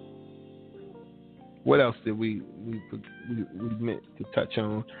 What else did we meant to touch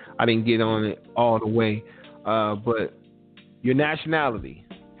on? I didn't get on it all the way. But your nationality.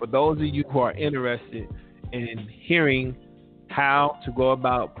 For those of you who are interested in hearing how to go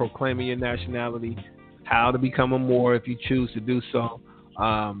about proclaiming your nationality, how to become a Moor if you choose to do so.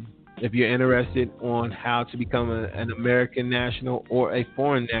 If you're interested on how to become an American national or a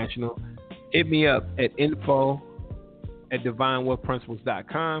foreign national, hit me up at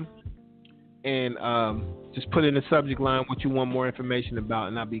info@divinewealthprinciples.com and just put in the subject line what you want more information about,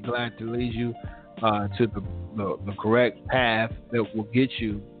 and I'll be glad to lead you to the correct path that will get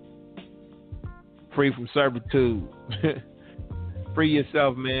you free from servitude. Free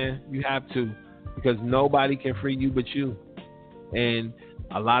yourself, man. You have to, because nobody can free you but you. And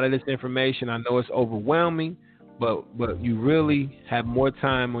a lot of this information, I know it's overwhelming, but you really have more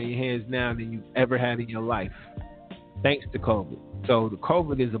time on your hands now than you've ever had in your life, thanks to COVID. So the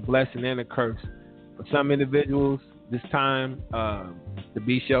COVID is a blessing and a curse. For some individuals, this time to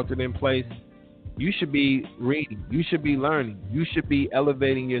be sheltered in place, you should be reading. You should be learning. You should be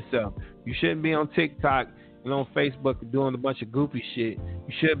elevating yourself. You shouldn't be on TikTok and on Facebook doing a bunch of goofy shit.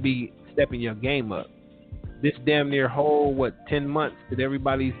 You should be stepping your game up. This damn near whole, 10 months that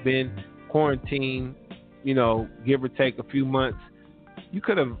everybody's been quarantined, give or take a few months, you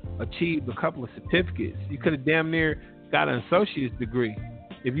could have achieved a couple of certificates. You could have damn near got an associate's degree.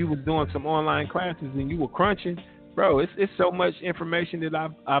 If you were doing some online classes and you were crunching, bro, it's so much information that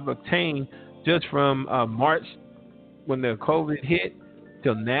I've obtained just from March when the COVID hit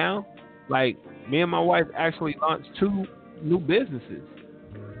till now. Like, me and my wife actually launched 2 new businesses.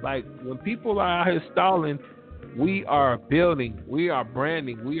 Like, when people are out here stalling, we are building, we are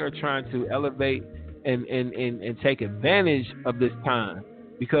branding, we are trying to elevate and take advantage of this time,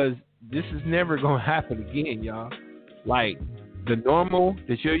 because this is never going to happen again, y'all. Like, the normal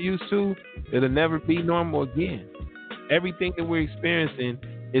that you're used to, it'll never be normal again. Everything that we're experiencing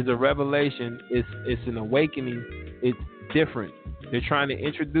is a revelation. It's an awakening. It's different. They're trying to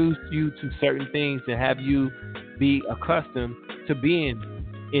introduce you to certain things and have you be accustomed to being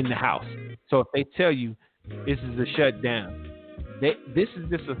in the house. So if they tell you this is a shutdown, this is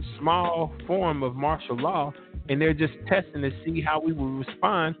just a small form of martial law, and they're just testing to see how we will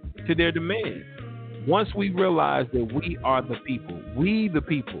respond to their demands. Once we realize that we are the people,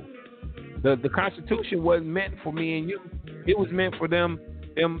 the Constitution wasn't meant for me and you. It was meant for them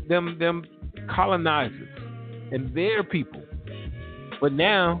colonizers and their people. But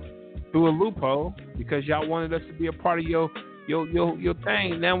now, through a loophole, because y'all wanted us to be a part of your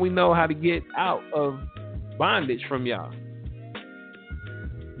thing, now we know how to get out of bondage from y'all.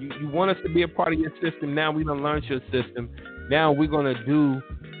 You want us to be a part of your system. Now we done learned your system. Now we're going to do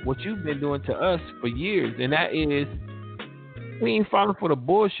what you've been doing to us for years, and that is we ain't falling for the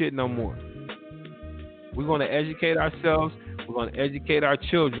bullshit no more. We're going to educate ourselves. We're going to educate our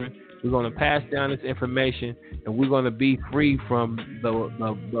children. We're going to pass down this information, and we're going to be free from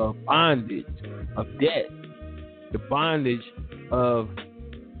the bondage of debt, the bondage of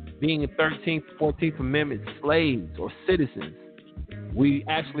being a 13th, 14th Amendment slaves or citizens. We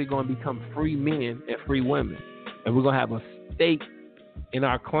actually going to become free men and free women, and we're going to have a stake in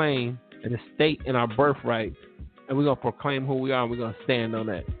our claim and a stake in our birthright, and we're going to proclaim who we are, and we're going to stand on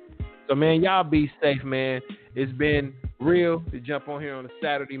that. So, man, y'all be safe, man. It's been real to jump on here on a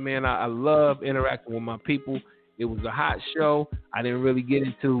Saturday, man. I love interacting with my people. It was a hot show. I didn't really get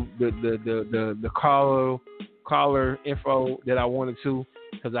into the caller info that I wanted to,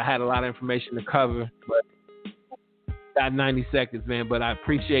 because I had a lot of information to cover, but got 90 seconds, man. But I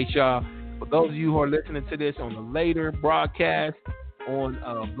appreciate y'all. For those of you who are listening to this on the later broadcast on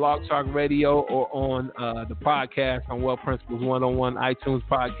Blog Talk Radio or on the podcast on Wealth Principles 101 iTunes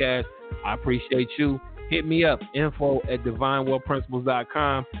podcast, I appreciate you. Hit me up,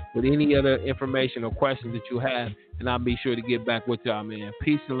 info@divinewealthprinciples.com with any other information or questions that you have, and I'll be sure to get back with y'all, man.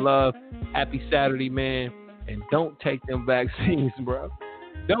 Peace and love. Happy Saturday, man. And don't take them vaccines, bro.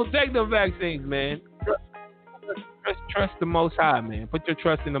 Don't take them vaccines, man. Trust the Most High, man. Put your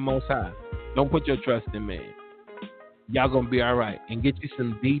trust in the Most High. Don't put your trust in man. Y'all gonna be all right. And get you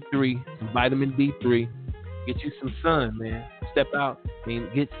some D3, some vitamin D3. Get you some sun, man. Step out and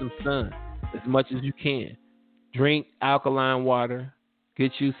get some sun as much as you can. Drink alkaline water.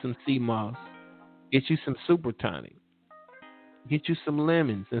 Get you some sea moss. Get you some super tonic. Get you some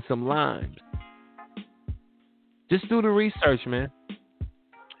lemons and some limes. Just do the research, man.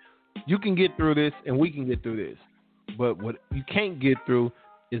 You can get through this, and we can get through this. But what you can't get through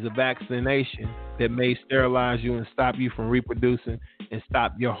is a vaccination that may sterilize you and stop you from reproducing and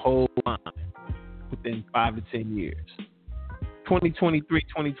stop your whole line within 5 to 10 years. 2023,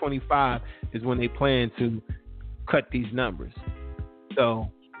 2025 is when they plan to cut these numbers.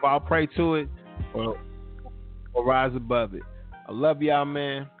 So fall prey to it or rise above it. I love y'all,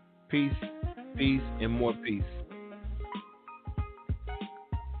 man. Peace, and more peace.